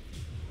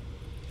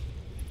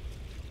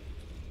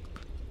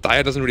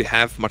 Dire doesn't really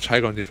have much high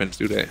ground defense,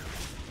 do they?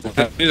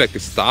 They need like a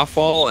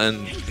Starfall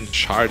and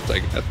shards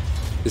like that.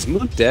 Is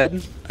Moon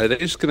dead? Are they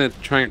just gonna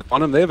try and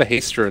on him? They have a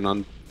Hasterin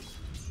on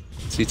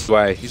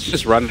C2I. He's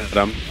just running at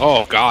him.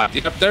 Oh god.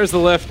 Yep, there's the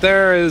lift.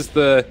 There is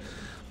the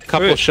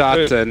couple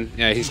shots, and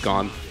yeah, he's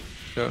gone.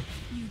 Yeah.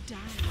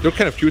 They're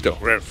kind of cute though.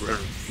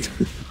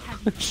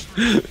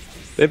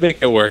 They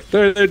make it work.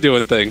 They're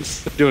doing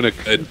things. They're doing it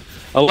good.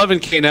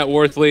 11k net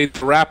worth lead.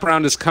 The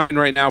wraparound is coming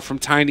right now from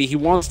Tiny. He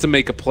wants to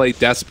make a play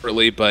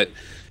desperately, but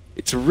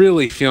it's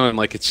really feeling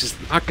like it's just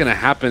not going to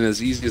happen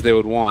as easy as they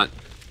would want.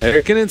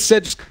 They can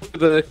instead just go for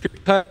the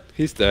cut.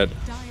 He's dead.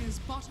 Dire's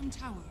bottom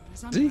tower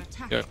is he? under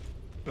attack. Yeah.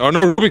 Oh no,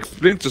 Rubik's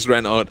Blink just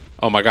ran out.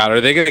 Oh my god,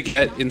 are they going to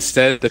get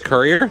instead the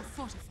courier?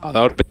 Oh,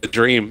 that would be the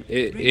dream.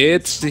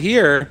 It's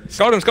here.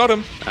 Got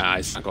him. Ah,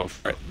 he's not going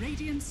for it.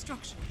 Radiant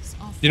structures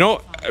are You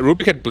know,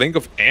 Rubik had Blink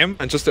of Am,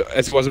 and just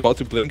as he was about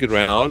to blink, it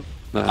ran out.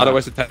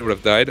 Otherwise, the Titan would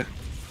have died.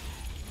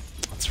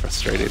 That's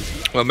frustrating.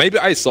 Well, maybe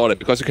I saw that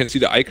because you can see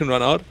the icon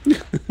run out.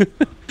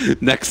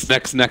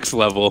 Next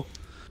level.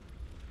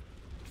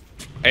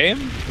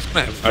 Am?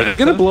 Are they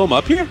gonna blow him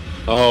up here?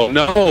 Oh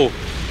no!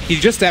 He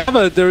just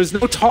there was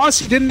no toss.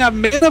 He didn't have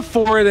mana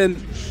for it, and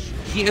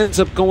he ends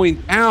up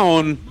going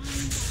down.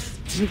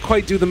 Didn't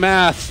quite do the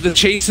math. The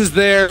chase is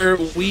there.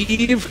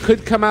 Weave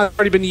could come out.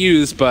 Already been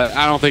used, but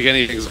I don't think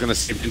anything's gonna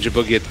save Ninja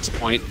Boogie at this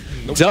point.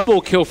 Nope.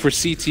 Double kill for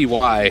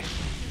CTY.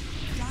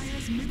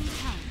 Dire's middle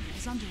tower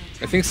is under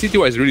attack. I think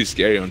CTY is really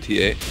scary on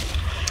TA.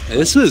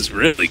 This was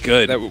really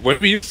good. When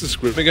we used to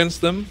scrim against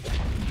them,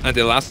 and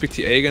they last picked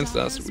TA against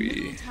us,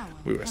 we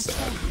were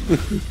sad.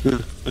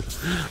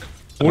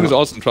 Moon is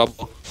also in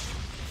trouble.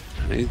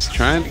 He's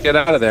trying to get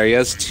out of there. He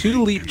has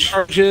 2 leap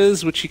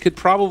charges, which he could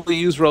probably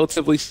use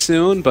relatively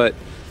soon, but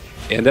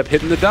end up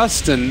hitting the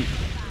dust and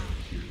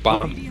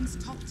bottom.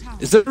 Radiant's top tower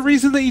Is there a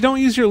reason that you don't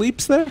use your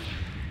leaps there?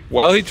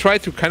 Well, he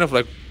tried to kind of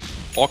like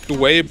walk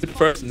away a bit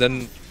first and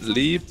then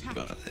leap.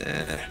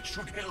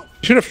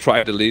 Should have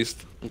tried at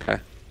least, Okay.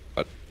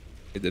 but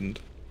he didn't.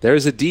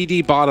 There's a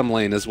DD bottom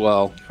lane as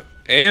well.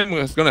 AM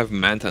is gonna have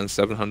Manta and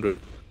 700.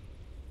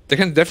 They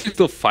can definitely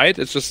still fight.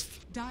 It's just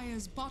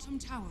Dire's bottom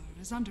tower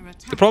is under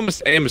attack. the problem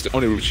is AM is the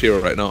only rich hero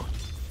right now.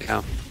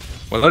 Yeah.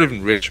 Well, not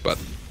even rich, but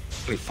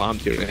only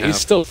farmed hero. He's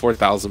still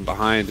 4,000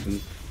 behind.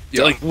 And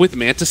like with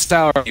Manta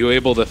style, are you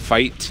able to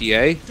fight TA?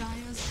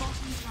 Dire's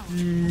bottom tower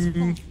has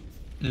fallen.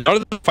 Not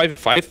a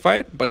 5-5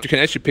 fight, but you can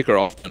actually pick her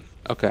off. Then.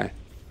 Okay.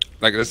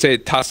 Like let's say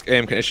Tusk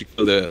AM can actually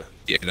kill the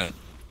then.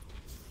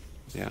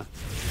 Yeah.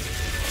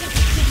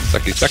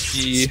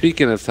 Sucky.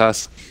 Speaking of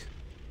Tusk,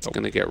 it's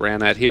going to get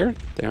ran at here.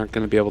 They aren't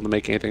going to be able to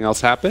make anything else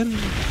happen.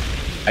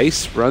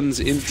 Ice runs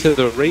into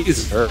the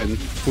Razor, and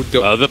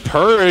the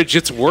Purge,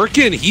 it's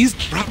working. He's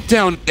dropped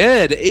down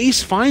dead.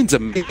 Ace finds a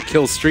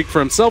kill streak for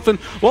himself, and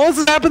what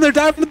does happen? They're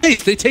down in the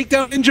base. They take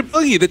down Ninja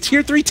Boogie. The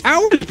tier 3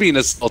 tower is being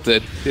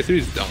assaulted. Tier 3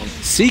 is down.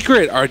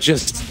 Secret are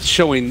just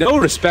showing no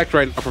respect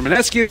right now for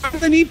Mineski.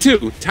 They need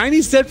to.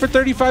 Tiny's dead for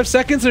 35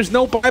 seconds. There's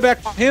no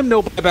buyback on him,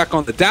 no buyback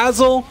on the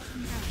Dazzle.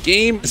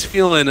 Game is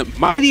feeling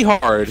mighty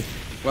hard.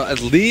 Well, at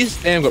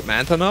least AM got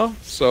Manta now,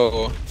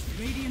 so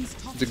Radiant's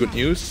top it's a good tower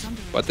news. is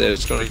under But they're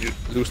just gonna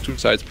lose 2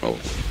 sides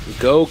probably.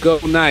 Go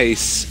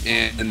nice.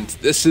 And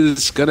this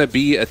is gonna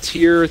be a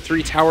tier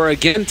 3 tower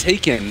again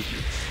taken.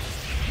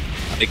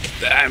 Like,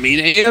 I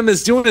mean, AM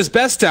is doing his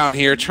best down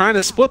here, trying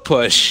to split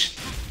push.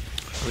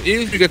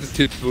 Even if you get the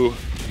tier 2,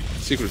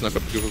 Secret's not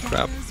gonna give a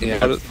crap.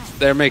 Yeah,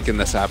 they're making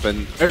this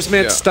happen. There's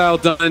Manta style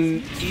done.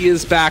 He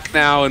is back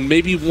now, and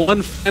maybe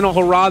one final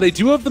hurrah. They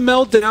do have the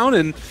meld down,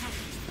 and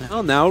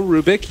well, now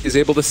Rubik is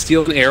able to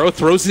steal an arrow,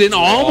 throws it in,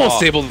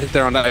 almost able to hit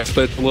there on the ice,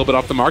 but a little bit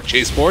off the mark.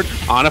 Chase forward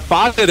on a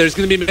Fata. There's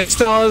going to be Manta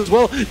style as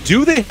well.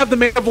 Do they have the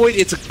Mana Void?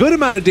 It's a good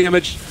amount of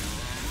damage.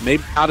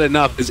 Maybe not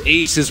enough, as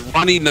Ace is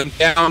running them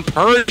down,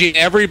 purging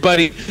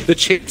everybody. The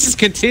chase is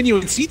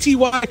continuing.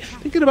 CTY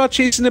thinking about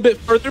chasing a bit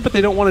further, but they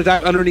don't want to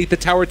dive underneath the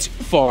tower too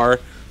far.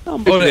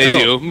 What they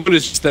do? Moon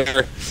is just there.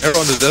 Arrow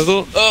on the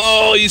Dazzle.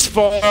 Oh, he's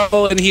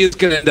fall, and he is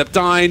going to end up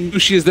dying.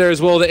 Mushi is there as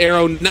well. The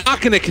arrow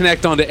not going to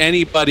connect onto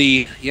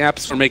anybody.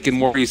 Yaps are making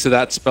more use of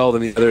that spell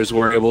than the others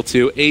were able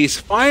to. Ace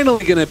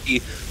finally going to be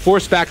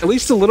forced back at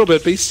least a little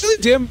bit, but he's still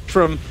damaged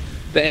from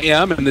the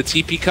AM and the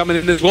TP coming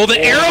in as well. The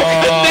arrow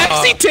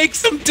connects. He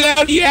takes him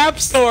down.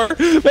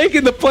 Yapstor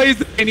making the plays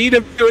that they need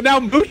him to. And now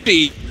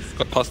Mushi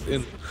got tossed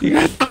in. He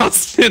got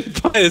tossed in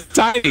by his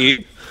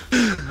tiny.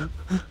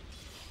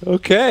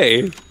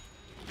 Okay.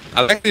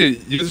 I like the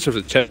usage of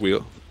the chat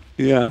wheel.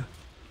 Yeah.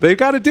 They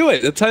got to do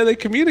it. That's how they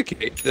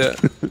communicate. Yeah.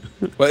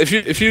 Well, if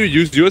you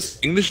use US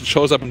English, it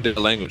shows up in their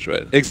language,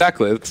 right?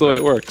 Exactly. That's the way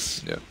it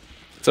works. Yeah.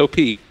 It's OP.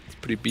 It's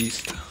pretty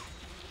beast.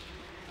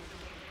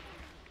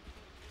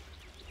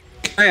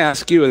 Can I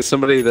ask you, as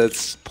somebody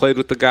that's played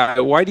with the guy,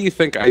 why do you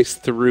think Ice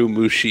threw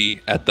Mushi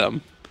at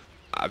them?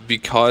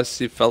 Because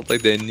he felt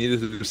like they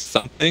needed to do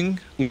something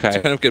to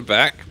kind of get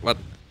back, but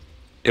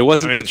it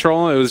wasn't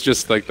trolling. It was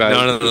just like that.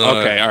 No.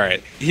 Okay, all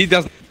right. He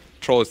doesn't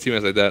troll his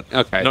teammates like that.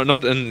 Okay. No,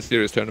 not in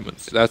serious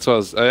tournaments. That's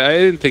what I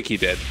didn't think he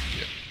did.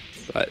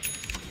 Yeah. But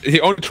he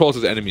only trolls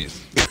his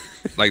enemies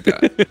like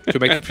that to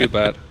make them feel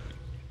bad.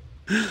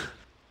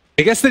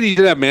 I guess that he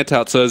did have Manta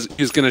out, so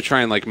he was going to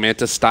try and like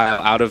Manta style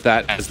out of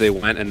that as they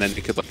went, and then he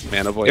could like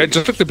Mana Void. Yeah, it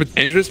just looked a bit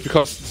dangerous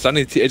because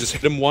suddenly TA just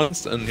hit him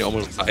once and he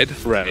almost died.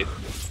 Right.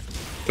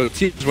 So TA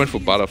just went for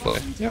Butterfly.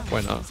 Yeah,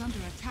 why not?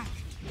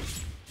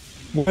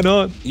 Why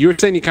not? You were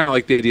saying you kind of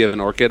like the idea of an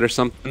Orchid or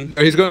something?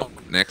 Oh, he's going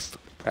next.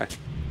 Okay.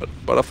 But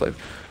Butterfly.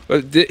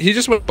 But he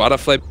just went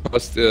Butterfly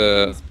because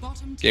the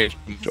game's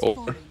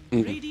over.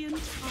 He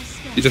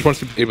just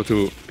wants to be able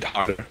to be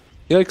harder.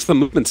 He likes the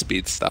movement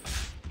speed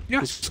stuff. Yeah.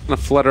 He's just going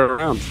to flutter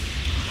around.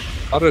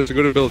 Harder is a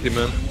good ability,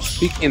 man.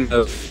 Speaking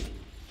of,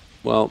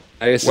 well,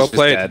 Ice Well is just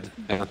played. dead.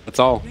 Yeah, that's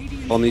all.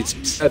 All needs to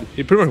be said.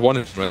 He pretty much won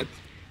it, right?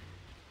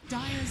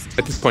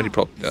 At this point, he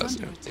probably does.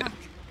 Yeah.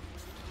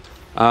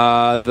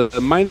 The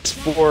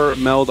 -4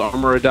 meld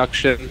armor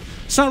reduction.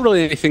 It's not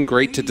really anything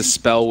great to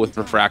dispel with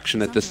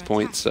refraction at this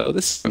point, so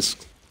this is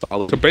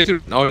solid. So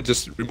basically, now it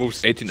just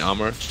removes 18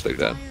 armor, just like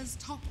that.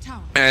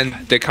 And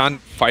they can't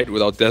fight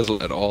without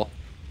Dazzle at all.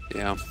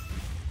 Yeah.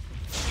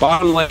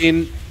 Bottom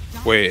lane.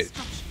 Wait,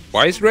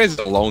 why is Rez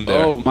alone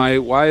there? Oh my!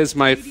 Why is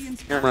my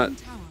camera?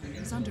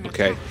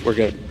 Okay, we're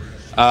good.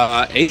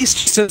 Ace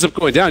just ends up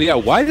going down. Yeah,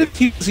 why did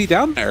he was he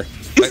down there?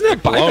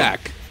 Isn't that alone. buyback?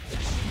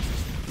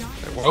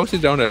 Why was he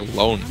down there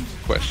alone?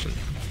 Question.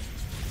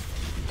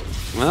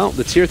 Well,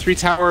 the tier 3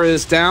 tower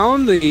is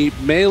down. The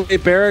melee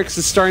barracks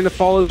is starting to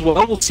fall as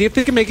well. We'll see if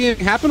they can make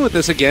anything happen with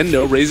this again.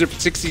 No Razor for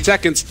 60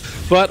 seconds,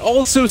 but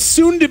also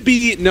soon to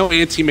be no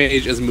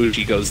anti-mage as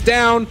Muji goes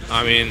down.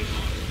 I mean,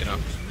 you know.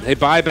 They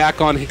buy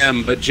back on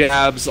him, but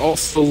Jab's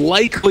also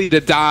likely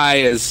to die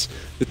as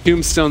the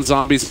Tombstone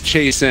zombies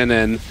chase in,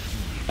 and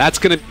that's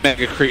going to be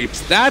Mega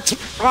Creeps. That's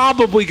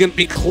probably going to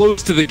be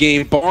close to the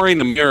game,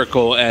 barring a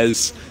miracle,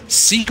 as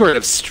Secret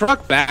have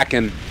struck back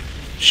and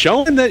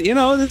showing that, you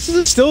know, this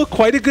is still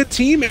quite a good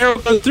team. Arrow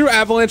goes through,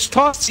 Avalanche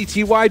toss,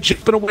 CTY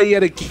jumping away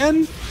yet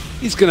again.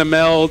 He's going to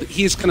meld,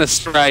 he's going to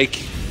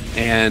strike,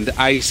 and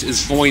Ice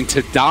is going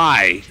to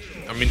die.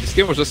 I mean, this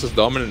game was just as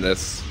dominant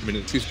as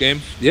Mineski's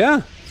game.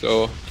 Yeah.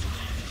 So,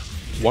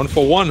 1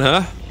 for 1,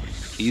 huh?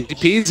 Easy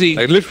peasy.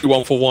 Like, literally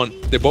 1 for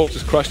 1. They both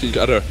just crushed each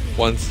other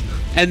once.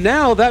 And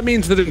now that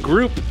means that in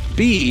Group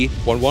B,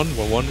 1-1,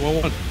 1-1,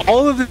 1-1.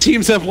 all of the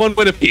teams have one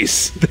win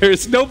apiece.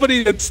 There's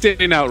nobody that's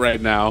standing out right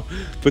now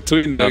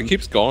between them. If it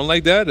keeps going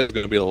like that, there's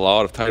going to be a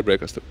lot of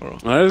tiebreakers tomorrow.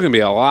 Well, there's going to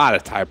be a lot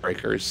of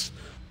tiebreakers.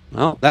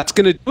 Well, that's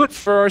going to do it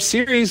for our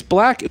series.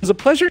 Black, it was a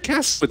pleasure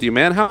casting with you,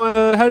 man. How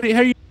are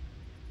you